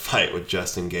back in a fight with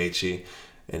Justin Gaethje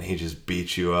and he just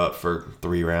beats you up for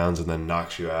 3 rounds and then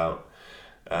knocks you out.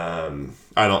 I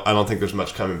don't think there's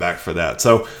much coming back for that.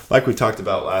 So, like we talked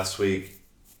about last week,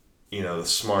 the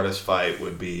smartest fight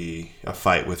would be a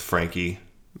fight with Frankie,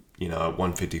 at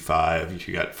 155.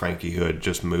 You got Frankie who had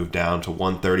just moved down to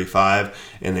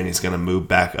 135, and then he's going to move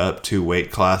back up 2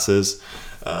 weight classes.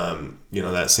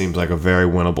 That seems like a very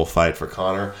winnable fight for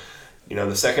Conor.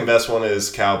 The second best one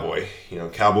is Cowboy.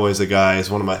 Cowboy's a guy, he's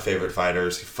one of my favorite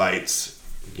fighters. He fights,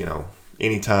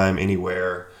 anytime,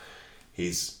 anywhere.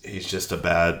 He's just a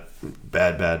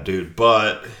bad dude.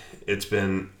 But it's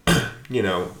been,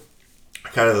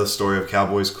 kind of the story of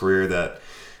Cowboy's career that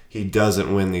he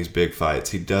doesn't win these big fights.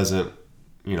 He doesn't,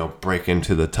 break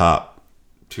into the top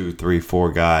 2, 3,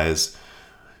 4 guys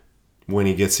when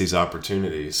he gets these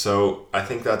opportunities. So I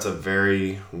think that's a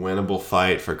very winnable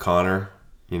fight for Conor.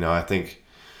 I think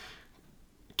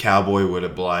Cowboy would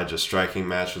oblige a striking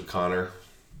match with Conor.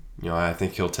 I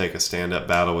think he'll take a stand-up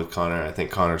battle with Conor. I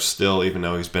think Conor's still, even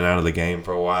though he's been out of the game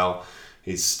for a while,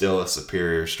 he's still a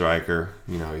superior striker.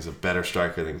 He's a better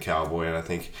striker than Cowboy, and I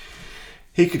think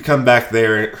he could come back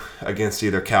there against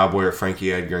either Cowboy or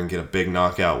Frankie Edgar and get a big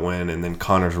knockout win, and then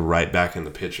Conor's right back in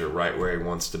the picture, right where he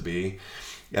wants to be.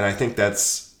 And I think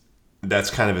that's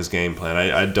kind of his game plan.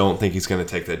 I don't think he's going to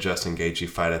take that Justin Gaethje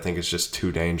fight. I think it's just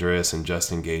too dangerous, and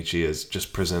Justin Gaethje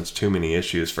just presents too many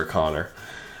issues for Conor.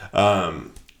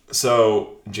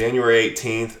 So January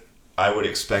 18th, I would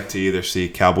expect to either see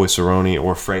Cowboy Cerrone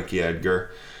or Frankie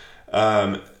Edgar.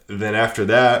 Then after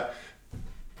that,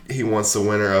 he wants the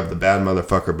winner of the Bad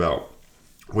Motherfucker belt,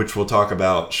 which we'll talk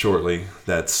about shortly.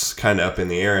 That's kind of up in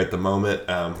the air at the moment.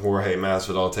 Jorge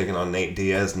Masvidal taking on Nate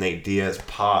Diaz. Nate Diaz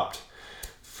popped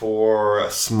for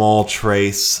a small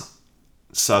trace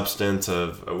substance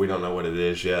of, we don't know what it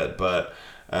is yet, but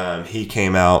he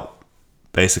came out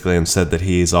basically and said that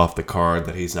he's off the card,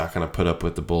 that he's not going to put up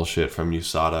with the bullshit from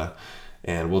USADA,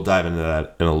 and we'll dive into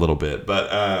that in a little bit. But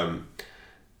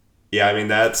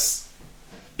that's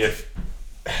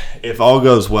if all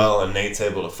goes well and Nate's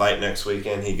able to fight next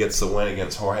weekend, he gets the win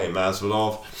against Jorge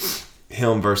Masvidal.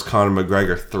 Him versus Conor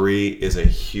McGregor 3 is a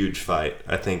huge fight.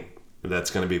 I think that's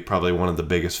going to be probably one of the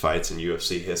biggest fights in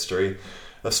UFC history,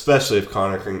 especially if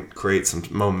Conor can create some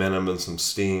momentum and some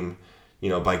steam,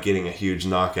 by getting a huge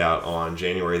knockout on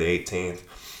January the 18th.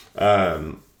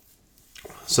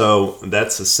 So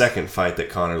that's the second fight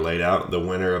that Conor laid out, the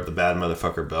winner of the Bad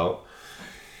Motherfucker belt.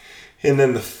 And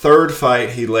then the third fight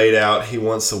he laid out, he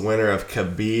wants the winner of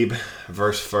Khabib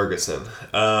versus Ferguson.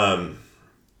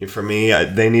 For me,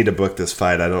 they need to book this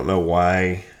fight. I don't know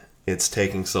why it's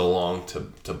taking so long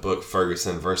to book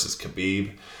Ferguson versus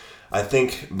Khabib. I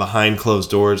think behind closed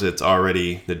doors,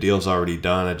 the deal's already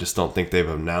done. I just don't think they've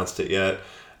announced it yet.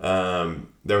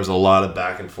 There was a lot of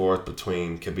back and forth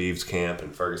between Khabib's camp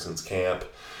and Ferguson's camp,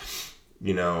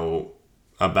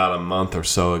 about a month or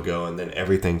so ago, and then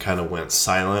everything kind of went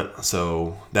silent.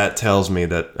 So that tells me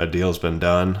that a deal's been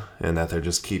done and that they're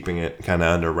just keeping it kind of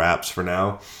under wraps for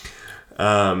now.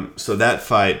 So that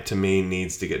fight, to me,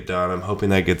 needs to get done. I'm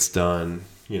hoping that gets done,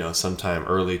 sometime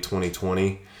early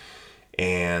 2020.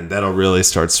 And that'll really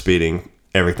start speeding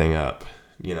everything up,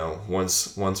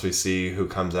 once we see who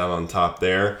comes out on top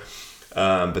there.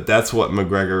 But that's what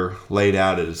McGregor laid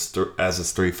out as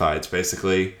his 3 fights.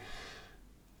 Basically,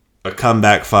 a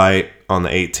comeback fight on the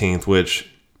 18th, which,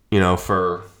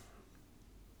 for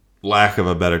lack of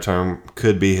a better term,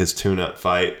 could be his tune-up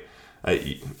fight.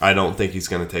 I don't think he's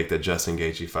going to take that Justin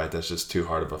Gaethje fight. That's just too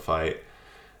hard of a fight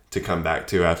to come back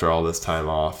to after all this time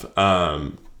off.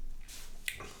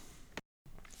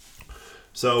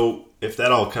 So if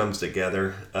that all comes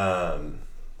together,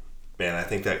 I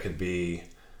think that could be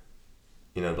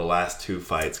the last two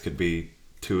fights could be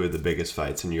two of the biggest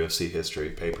fights in UFC history,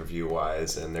 pay-per-view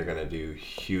wise, and they're going to do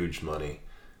huge money.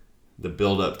 The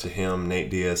build-up to him, Nate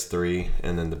Diaz 3,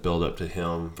 and then the build-up to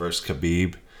him versus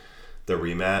Khabib, the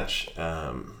rematch,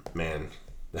 man,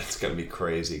 that's going to be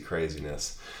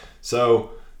craziness.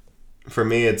 So, for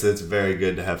me, it's very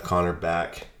good to have Conor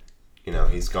back.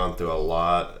 He's gone through a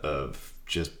lot of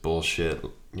just bullshit,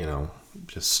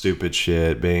 just stupid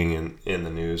shit, being in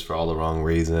the news for all the wrong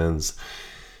reasons.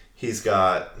 He's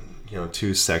got,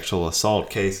 2 sexual assault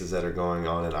cases that are going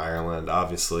on in Ireland.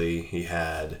 Obviously, he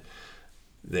had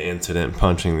the incident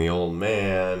punching the old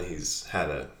man. He's had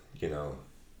a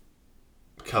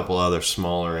couple other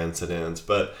smaller incidents,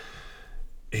 but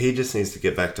he just needs to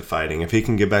get back to fighting. If he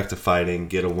can get back to fighting,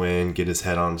 get a win, get his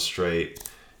head on straight,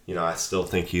 I still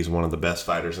think he's one of the best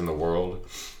fighters in the world,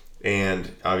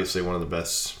 and obviously one of the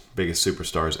biggest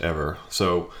superstars ever.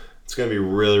 So it's going to be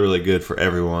really, really good for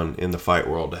everyone in the fight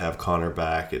world to have Conor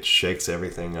back. It shakes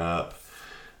everything up.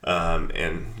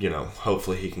 And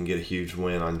hopefully he can get a huge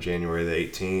win on January the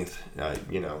 18th.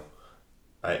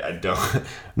 I'm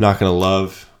not going to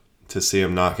love to see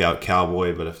him knock out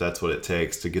Cowboy, but if that's what it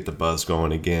takes to get the buzz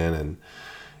going again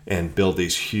and build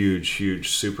these huge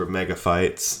super mega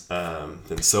fights,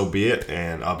 then so be it,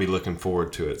 and I'll be looking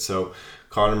forward to it. So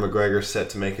Conor McGregor set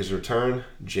to make his return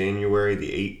January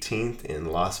the 18th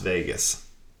in Las Vegas.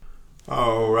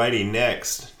 Alrighty,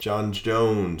 next, Jon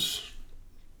Jones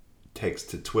takes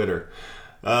to Twitter.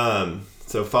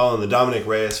 So following the Dominic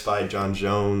Reyes fight, Jon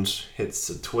Jones hits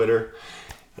to Twitter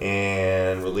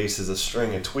and releases a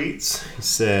string of tweets. He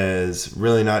says,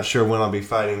 really not sure when I'll be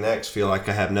fighting next. Feel like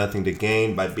I have nothing to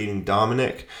gain by beating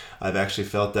Dominic. I've actually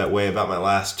felt that way about my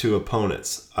last 2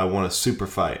 opponents. I want a super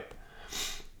fight.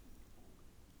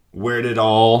 Where did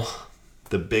all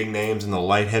the big names in the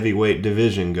light heavyweight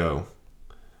division go?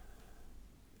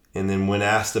 And then when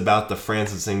asked about the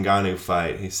Francis Ngannou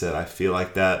fight, he said, I feel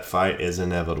like that fight is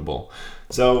inevitable.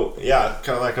 So, yeah,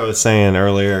 kind of like I was saying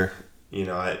earlier,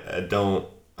 I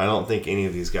don't think any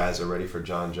of these guys are ready for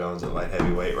Jon Jones at light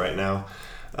heavyweight right now.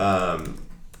 I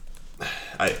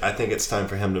think it's time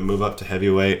for him to move up to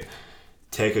heavyweight,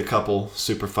 take a couple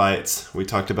super fights. We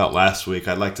talked about last week.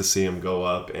 I'd like to see him go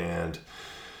up and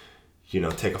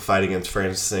take a fight against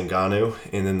Francis Ngannou,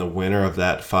 and then the winner of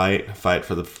that fight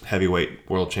for the heavyweight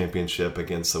world championship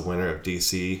against the winner of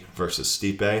DC versus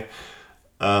Stipe.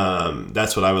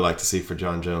 That's what I would like to see for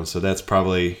Jon Jones. So that's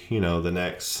probably, the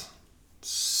next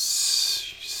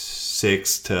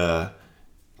 6 to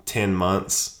 10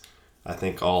 months. I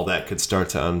think all that could start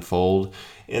to unfold.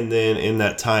 And then in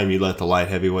that time, you let the light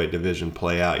heavyweight division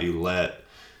play out. You let,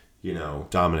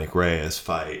 Dominic Reyes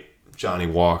fight Johnny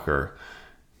Walker.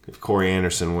 If Corey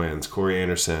Anderson wins,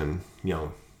 Jan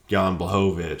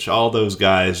Blachowicz, all those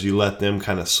guys, you let them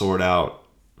kind of sort out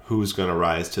who's going to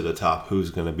rise to the top,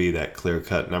 who's going to be that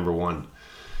clear-cut number 1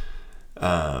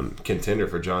 contender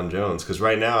for Jon Jones. Because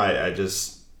right now, I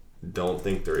just don't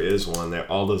think there is one.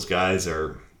 All those guys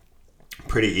are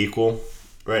pretty equal.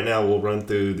 Right now, we'll run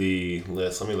through the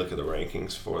list. Let me look at the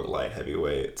rankings for the light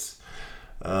heavyweights.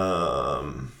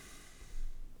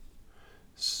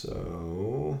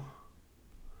 So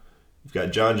you've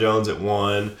got Jon Jones at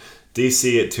 1,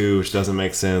 DC at 2, which doesn't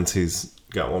make sense. He's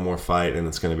got one more fight, and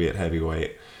it's going to be at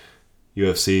heavyweight.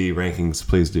 UFC rankings,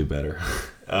 please do better.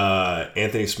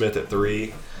 Anthony Smith at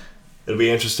 3. It'll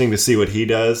be interesting to see what he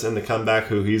does in the comeback,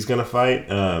 who he's going to fight.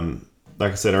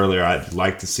 Like I said earlier, I'd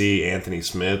like to see Anthony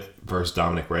Smith versus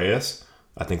Dominic Reyes.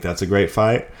 I think that's a great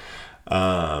fight.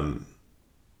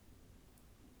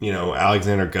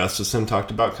 Alexander Gustafsson talked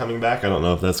about coming back. I don't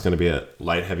know if that's going to be at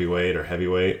light heavyweight or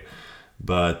heavyweight,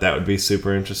 but that would be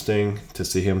super interesting to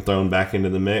see him thrown back into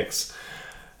the mix.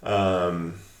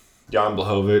 Jan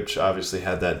Blachowicz obviously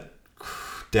had that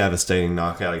devastating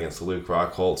knockout against Luke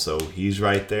Rockhold, so he's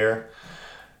right there.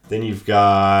 Then you've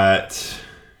got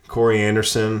Corey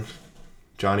Anderson,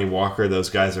 Johnny Walker. Those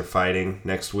guys are fighting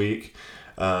next week.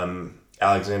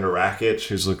 Alexander Rakic,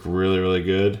 who's looked really, really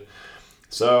good.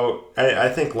 So I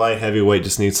think light heavyweight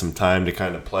just needs some time to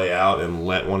kind of play out and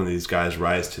let one of these guys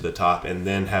rise to the top, and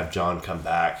then have John come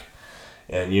back.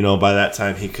 And, by that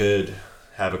time he could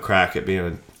have a crack at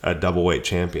being a double-weight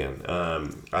champion.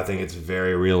 I think it's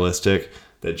very realistic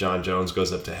that Jon Jones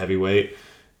goes up to heavyweight,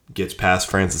 gets past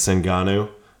Francis Ngannou.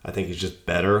 I think he's just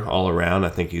better all around. I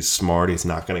think he's smart. He's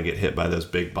not going to get hit by those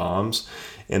big bombs.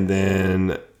 And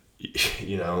then,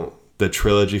 the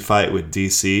trilogy fight with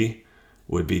DC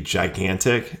would be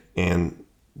gigantic, and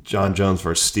Jon Jones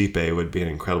versus Stipe would be an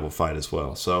incredible fight as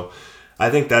well. So I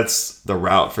think that's the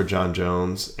route for Jon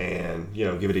Jones, and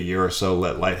give it a year or so,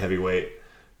 let light heavyweight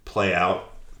play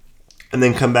out. and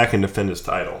then come back and defend his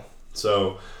title.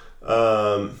 So,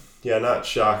 not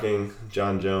shocking,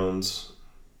 John Jones,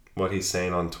 what he's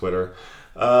saying on Twitter.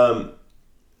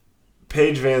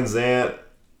 Paige Van Zant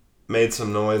made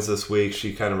some noise this week.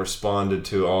 She kind of responded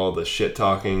to all the shit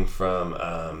talking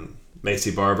from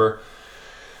Macy Barber.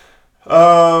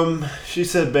 She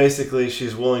said basically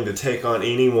she's willing to take on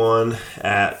anyone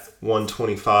at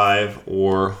 125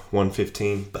 or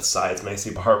 115 besides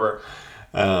Macy Barber.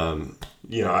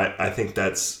 I think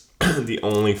that's the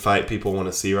only fight people want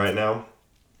to see right now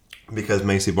because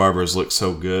Macy Barber's looked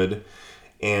so good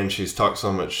and she's talked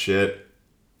so much shit.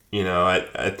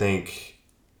 I think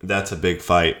that's a big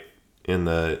fight in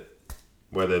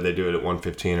whether they do it at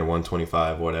 115 or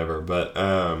 125, whatever. But,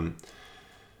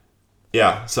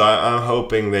 so I'm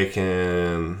hoping they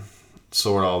can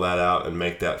sort all that out and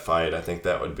make that fight. I think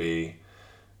that would be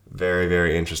very,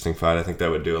 very interesting fight. I think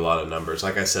that would do a lot of numbers.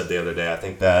 Like I said the other day, I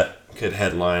think that could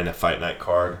headline a fight night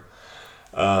card.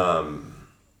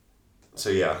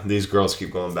 These girls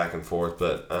keep going back and forth,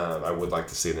 but I would like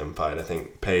to see them fight. I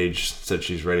think Paige said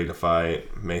she's ready to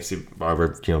fight. Macy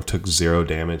Barber, took 0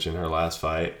 damage in her last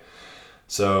fight.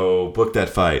 So book that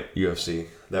fight, UFC.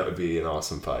 That would be an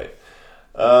awesome fight.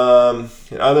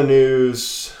 In other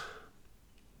news,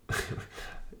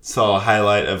 saw a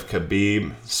highlight of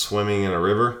Khabib swimming in a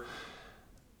river.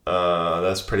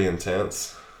 That's pretty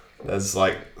intense. That's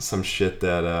like some shit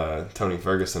that Tony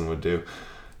Ferguson would do.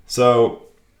 So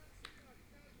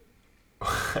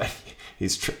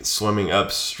he's swimming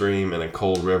upstream in a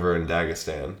cold river in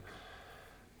Dagestan.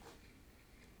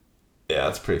 Yeah,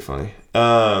 that's pretty funny.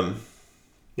 So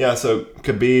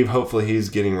Khabib, hopefully he's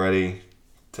getting ready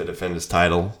to defend his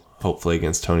title, hopefully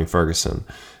against Tony Ferguson,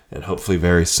 and hopefully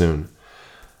very soon.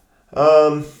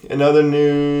 In other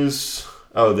news,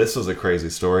 this was a crazy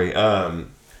story.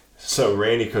 So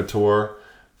Randy Couture,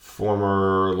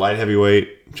 former light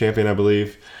heavyweight champion, I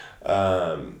believe,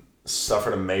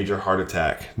 suffered a major heart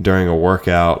attack during a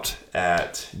workout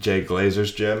at Jay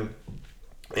Glazer's gym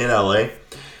in LA.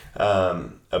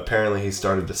 Apparently he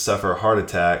started to suffer a heart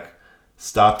attack,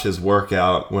 stopped his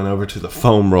workout, went over to the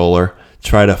foam roller,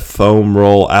 tried to foam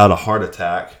roll out a heart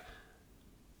attack.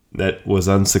 That was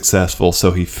unsuccessful,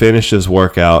 so he finished his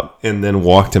workout and then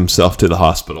walked himself to the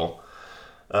hospital.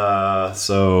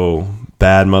 So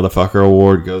bad motherfucker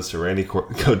award goes to Randy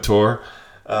Couture.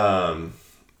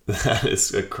 That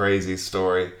is a crazy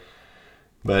story,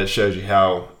 but it shows you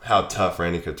how tough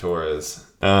Randy Couture is.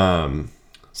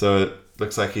 So it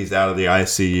looks like he's out of the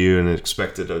ICU and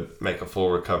expected to make a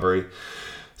full recovery.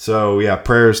 So yeah,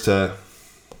 prayers to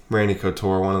Randy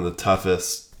Couture, one of the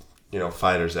toughest,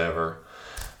 fighters ever.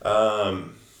 So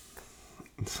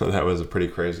that was a pretty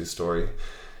crazy story.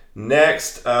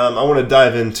 Next, I want to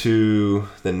dive into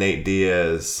the Nate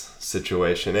Diaz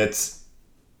situation. It's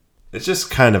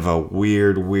just kind of a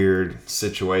weird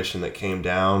situation that came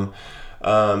down.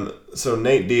 So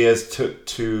Nate Diaz took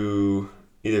to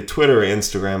either Twitter or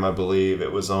Instagram, I believe.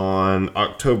 It was on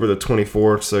October the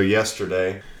 24th, so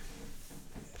yesterday.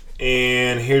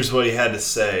 And here's what he had to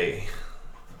say.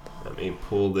 Let me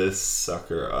pull this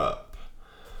sucker up.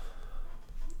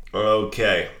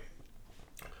 Okay.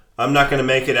 I'm not going to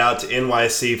make it out to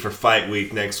NYC for Fight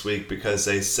Week next week because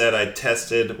they said I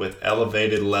tested with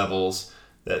elevated levels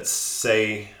that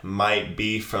say might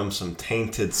be from some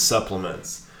tainted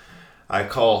supplements. I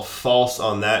call false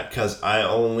on that because I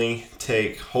only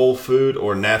take whole food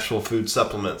or natural food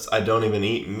supplements. I don't even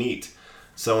eat meat.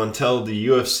 So until the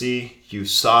UFC,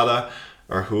 USADA,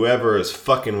 or whoever is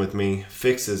fucking with me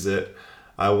fixes it,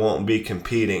 I won't be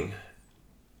competing.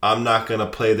 I'm not going to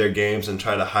play their games and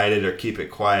try to hide it or keep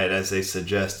it quiet as they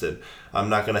suggested. I'm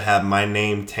not going to have my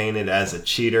name tainted as a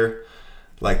cheater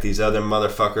like these other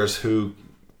motherfuckers who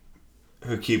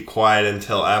keep quiet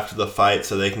until after the fight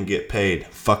so they can get paid.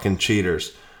 Fucking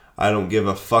cheaters. I don't give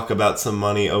a fuck about some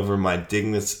money over my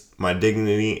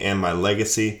dignity and my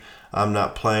legacy. I'm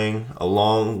not playing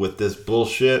along with this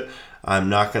bullshit. I'm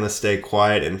not going to stay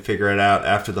quiet and figure it out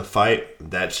after the fight.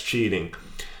 That's cheating.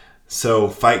 So,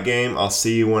 fight game, I'll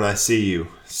see you when I see you.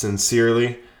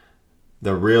 Sincerely,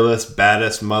 the realest,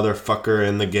 baddest motherfucker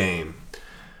in the game.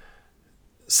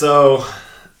 So,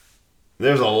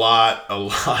 there's a lot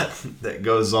that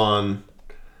goes on,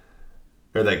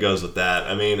 or that goes with that.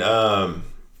 I mean,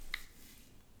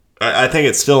 I think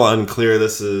it's still unclear.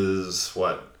 This is,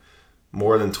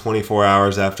 more than 24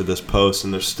 hours after this post,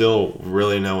 and there's still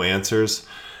really no answers.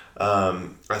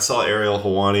 I saw Ariel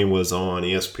Helwani was on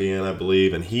ESPN, I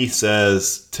believe, and he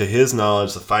says, to his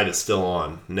knowledge, the fight is still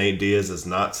on. Nate Diaz is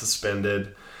not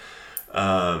suspended.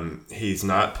 He's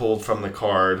not pulled from the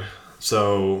card.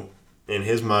 So, in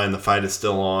his mind, the fight is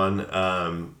still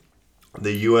on.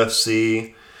 the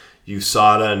UFC,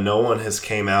 USADA, no one has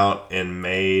came out and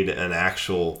made an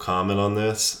actual comment on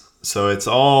this. So it's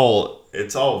all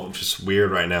just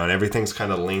weird right now, and everything's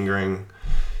kind of lingering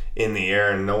in the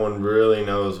air, and no one really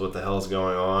knows what the hell's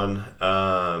going on.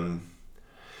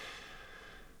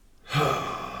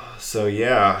 So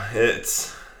yeah,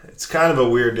 it's kind of a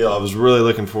weird deal. I was really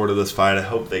looking forward to this fight. I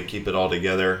hope they keep it all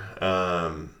together.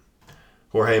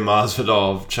 Jorge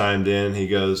Masvidal chimed in. He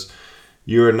goes,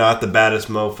 "You are not the baddest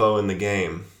mofo in the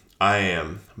game. I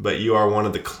am, but you are one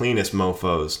of the cleanest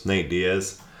mofos, Nate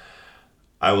Diaz.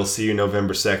 I will see you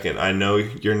November 2nd. I know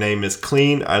your name is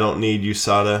clean. I don't need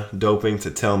USADA doping to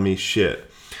tell me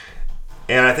shit."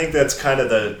 And I think that's kind of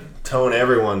the tone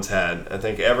everyone's had. I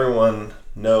think everyone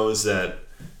knows that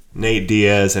Nate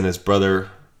Diaz and his brother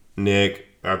Nick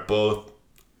are both,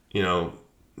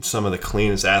 some of the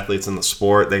cleanest athletes in the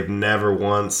sport. They've never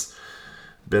once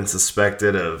been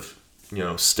suspected of,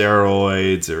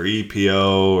 steroids or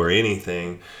EPO or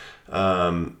anything.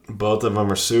 Both of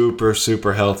them are super,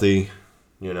 super healthy.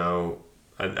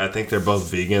 I think they're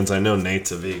both vegans. I know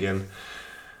Nate's a vegan.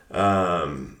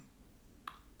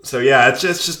 So yeah, it's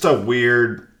just a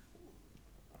weird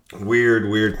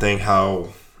thing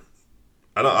how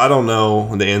I don't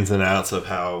know the ins and outs of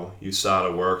how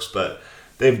USADA works, but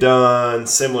they've done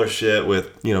similar shit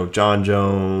with, John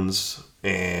Jones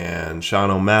and Sean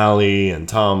O'Malley and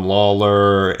Tom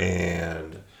Lawler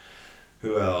and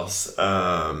who else?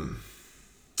 A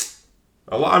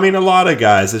lot of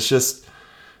guys. It's just,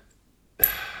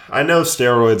 I know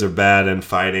steroids are bad in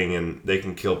fighting and they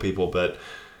can kill people, but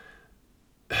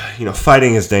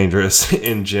fighting is dangerous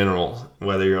in general,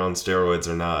 whether you're on steroids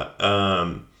or not.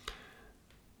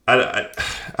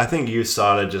 I think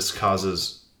USADA just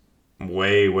causes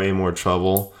way, way more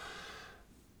trouble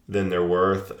than they're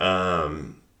worth.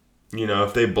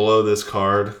 If they blow this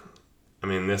card,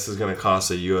 this is going to cost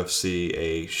the UFC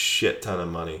a shit ton of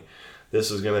money. This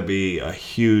is going to be a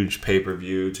huge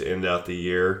pay-per-view to end out the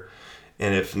year.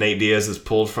 And if Nate Diaz is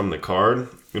pulled from the card,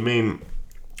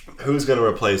 who's going to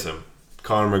replace him?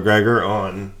 Conor McGregor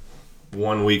on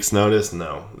 1 week's notice?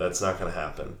 No, that's not going to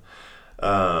happen.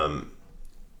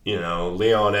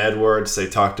 Leon Edwards, they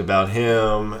talked about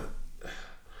him.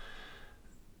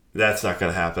 That's not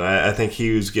going to happen. I think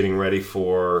he was getting ready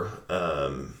for...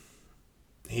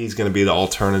 he's going to be the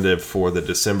alternative for the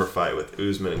December fight with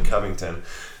Usman and Covington.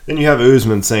 Then you have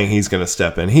Usman saying he's going to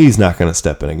step in. He's not going to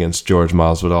step in against George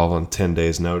Masvidal on 10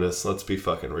 days' notice. Let's be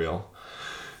fucking real.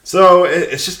 So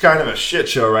it's just kind of a shit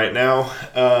show right now.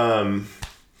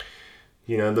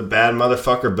 The bad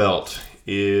motherfucker belt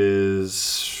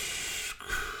is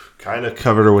kind of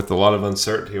covered with a lot of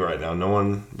uncertainty right now. No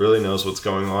one really knows what's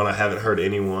going on. I haven't heard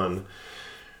anyone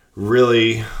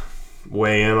really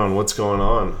weigh in on what's going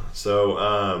on.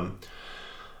 So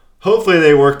hopefully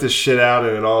they work this shit out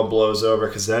and it all blows over,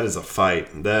 because that is a fight.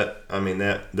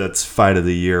 That's fight of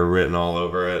the year written all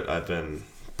over it. I've been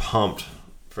pumped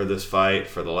for this fight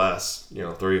for the last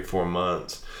 3 or 4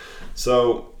 months.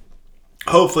 So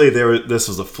hopefully this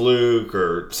was a fluke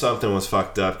or something was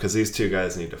fucked up, because these two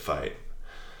guys need to fight.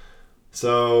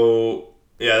 So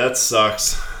yeah, that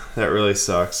sucks. That really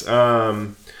sucks.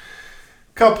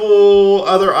 Couple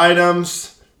other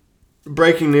items,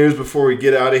 breaking news before we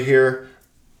get out of here.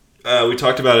 We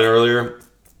talked about it earlier.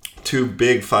 2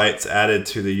 big fights added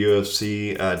to the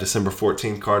UFC December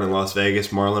 14th card in Las Vegas.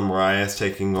 Marlon Moraes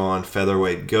taking on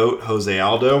featherweight GOAT Jose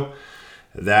Aldo.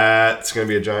 That's going to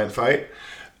be a giant fight.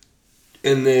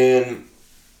 And then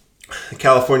the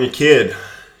California Kid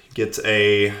gets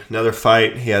another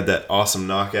fight. He had that awesome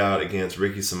knockout against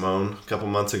Ricky Simon a couple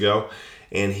months ago.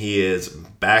 And he is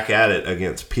back at it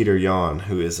against Peter Yan,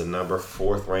 who is a number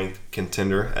 4th ranked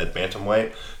contender at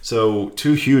bantamweight. So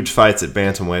 2 huge fights at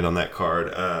bantamweight on that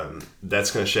card.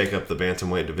 That's going to shake up the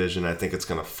bantamweight division. I think it's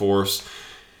going to force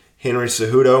Henry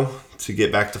Cejudo to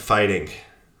get back to fighting.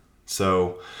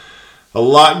 So a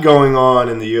lot going on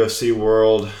in the UFC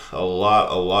world. A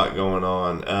lot going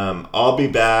on. I'll be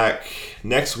back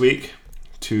next week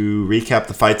to recap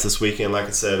the fights this weekend. Like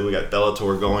I said, we got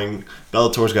Bellator going.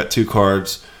 Bellator's got 2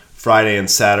 cards, Friday and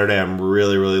Saturday. I'm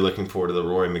really, really looking forward to the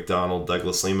Rory McDonald,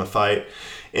 Douglas Lima fight.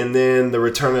 And then the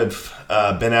return of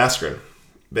Ben Askren.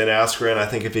 Ben Askren, I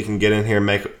think if he can get in here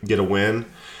and get a win,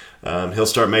 he'll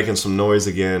start making some noise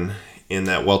again in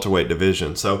that welterweight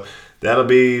division. So that'll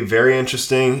be very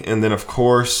interesting. And then, of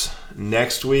course,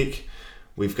 next week,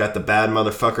 we've got the bad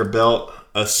motherfucker belt,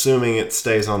 assuming it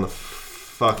stays on the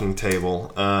fucking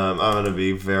table. I'm going to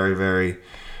be very, very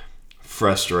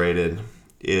frustrated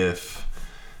if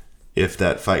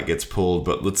that fight gets pulled.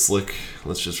 But let's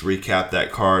just recap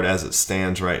that card as it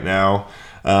stands right now.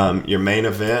 Your main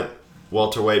event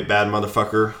welterweight bad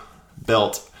motherfucker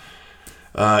belt.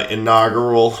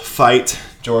 Inaugural fight.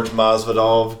 George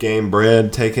Masvidal, Game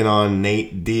Bread, taking on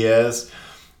Nate Diaz.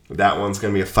 That one's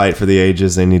going to be a fight for the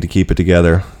ages. They need to keep it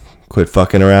together. Quit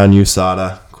fucking around,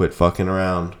 USADA. Quit fucking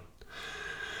around.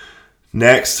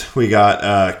 Next, we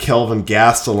got Kelvin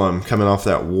Gastelum coming off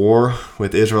that war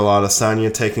with Israel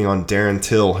Adesanya taking on Darren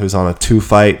Till, who's on a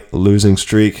 2-fight losing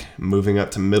streak, moving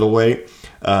up to middleweight.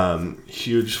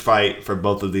 Huge fight for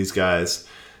both of these guys.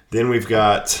 Then we've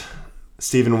got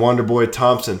Stephen Wonderboy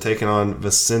Thompson taking on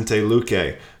Vicente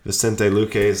Luque. Vicente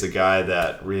Luque is the guy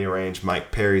that rearranged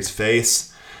Mike Perry's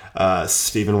face.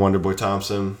 Stephen Wonderboy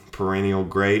Thompson, perennial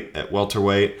great at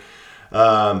welterweight.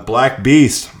 Black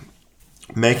Beast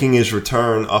making his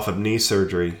return off of knee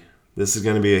surgery. This is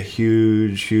going to be a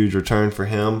huge, huge return for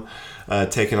him.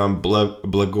 Taking on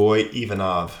Blagoy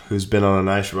Ivanov, who's been on a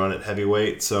nice run at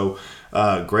heavyweight. So,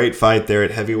 great fight there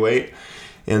at heavyweight.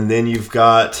 And then you've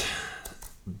got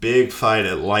big fight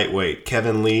at lightweight.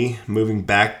 Kevin Lee moving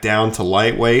back down to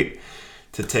lightweight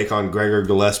to take on Gregor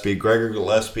Gillespie. Gregor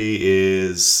Gillespie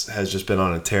has just been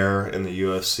on a tear in the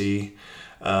UFC.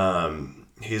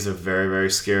 He's a very,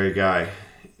 very scary guy.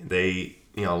 A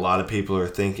lot of people are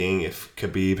thinking if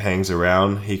Khabib hangs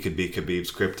around, he could be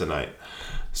Khabib's kryptonite.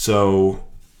 So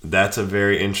that's a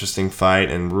very interesting fight,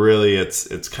 and really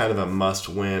it's kind of a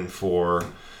must-win for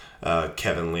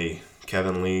Kevin Lee.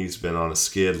 Kevin Lee's been on a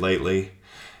skid lately,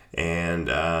 and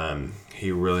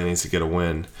he really needs to get a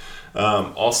win.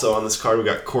 Also on this card, we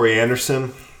got Corey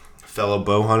Anderson, fellow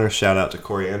bow hunter. Shout out to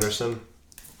Corey Anderson.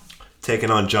 Taking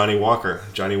on Johnny Walker.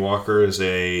 Johnny Walker is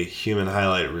a human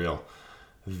highlight reel.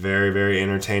 Very, very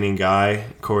entertaining guy.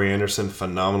 Corey Anderson,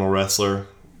 phenomenal wrestler.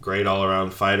 Great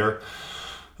all-around fighter.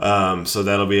 So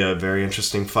that'll be a very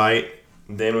interesting fight.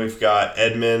 Then we've got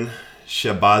Edmund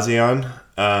Shabazian,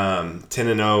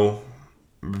 10-0.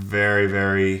 Very,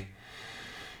 very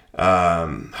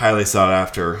highly sought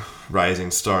after rising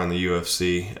star in the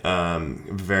UFC.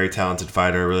 Very talented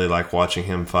fighter. I really like watching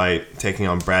him fight. Taking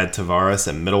on Brad Tavares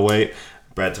at middleweight.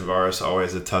 Brad Tavares,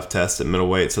 always a tough test at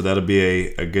middleweight, so that'll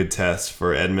be a good test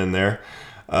for Edmund there.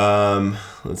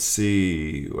 Let's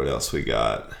see what else we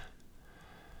got.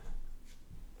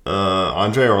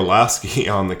 Andre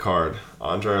Arlovsky on the card.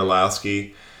 Andre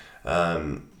Arlovsky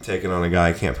taking on a guy,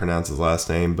 I can't pronounce his last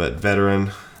name, but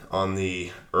veteran on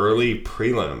the early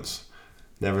prelims.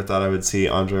 Never thought I would see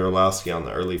Andre Arlovsky on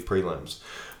the early prelims.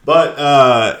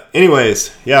 But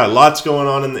anyways, yeah, lots going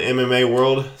on in the MMA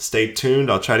world. Stay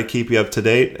tuned. I'll try to keep you up to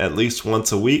date at least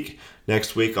once a week.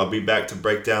 Next week, I'll be back to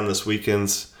break down this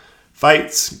weekend's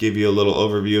fights, give you a little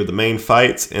overview of the main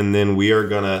fights, and then we are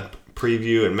going to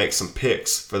preview and make some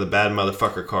picks for the Bad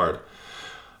Motherfucker card.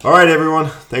 All right, everyone.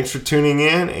 Thanks for tuning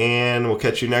in, and we'll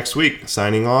catch you next week.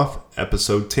 Signing off,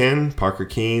 episode 10, Parker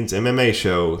Keen's MMA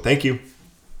show. Thank you.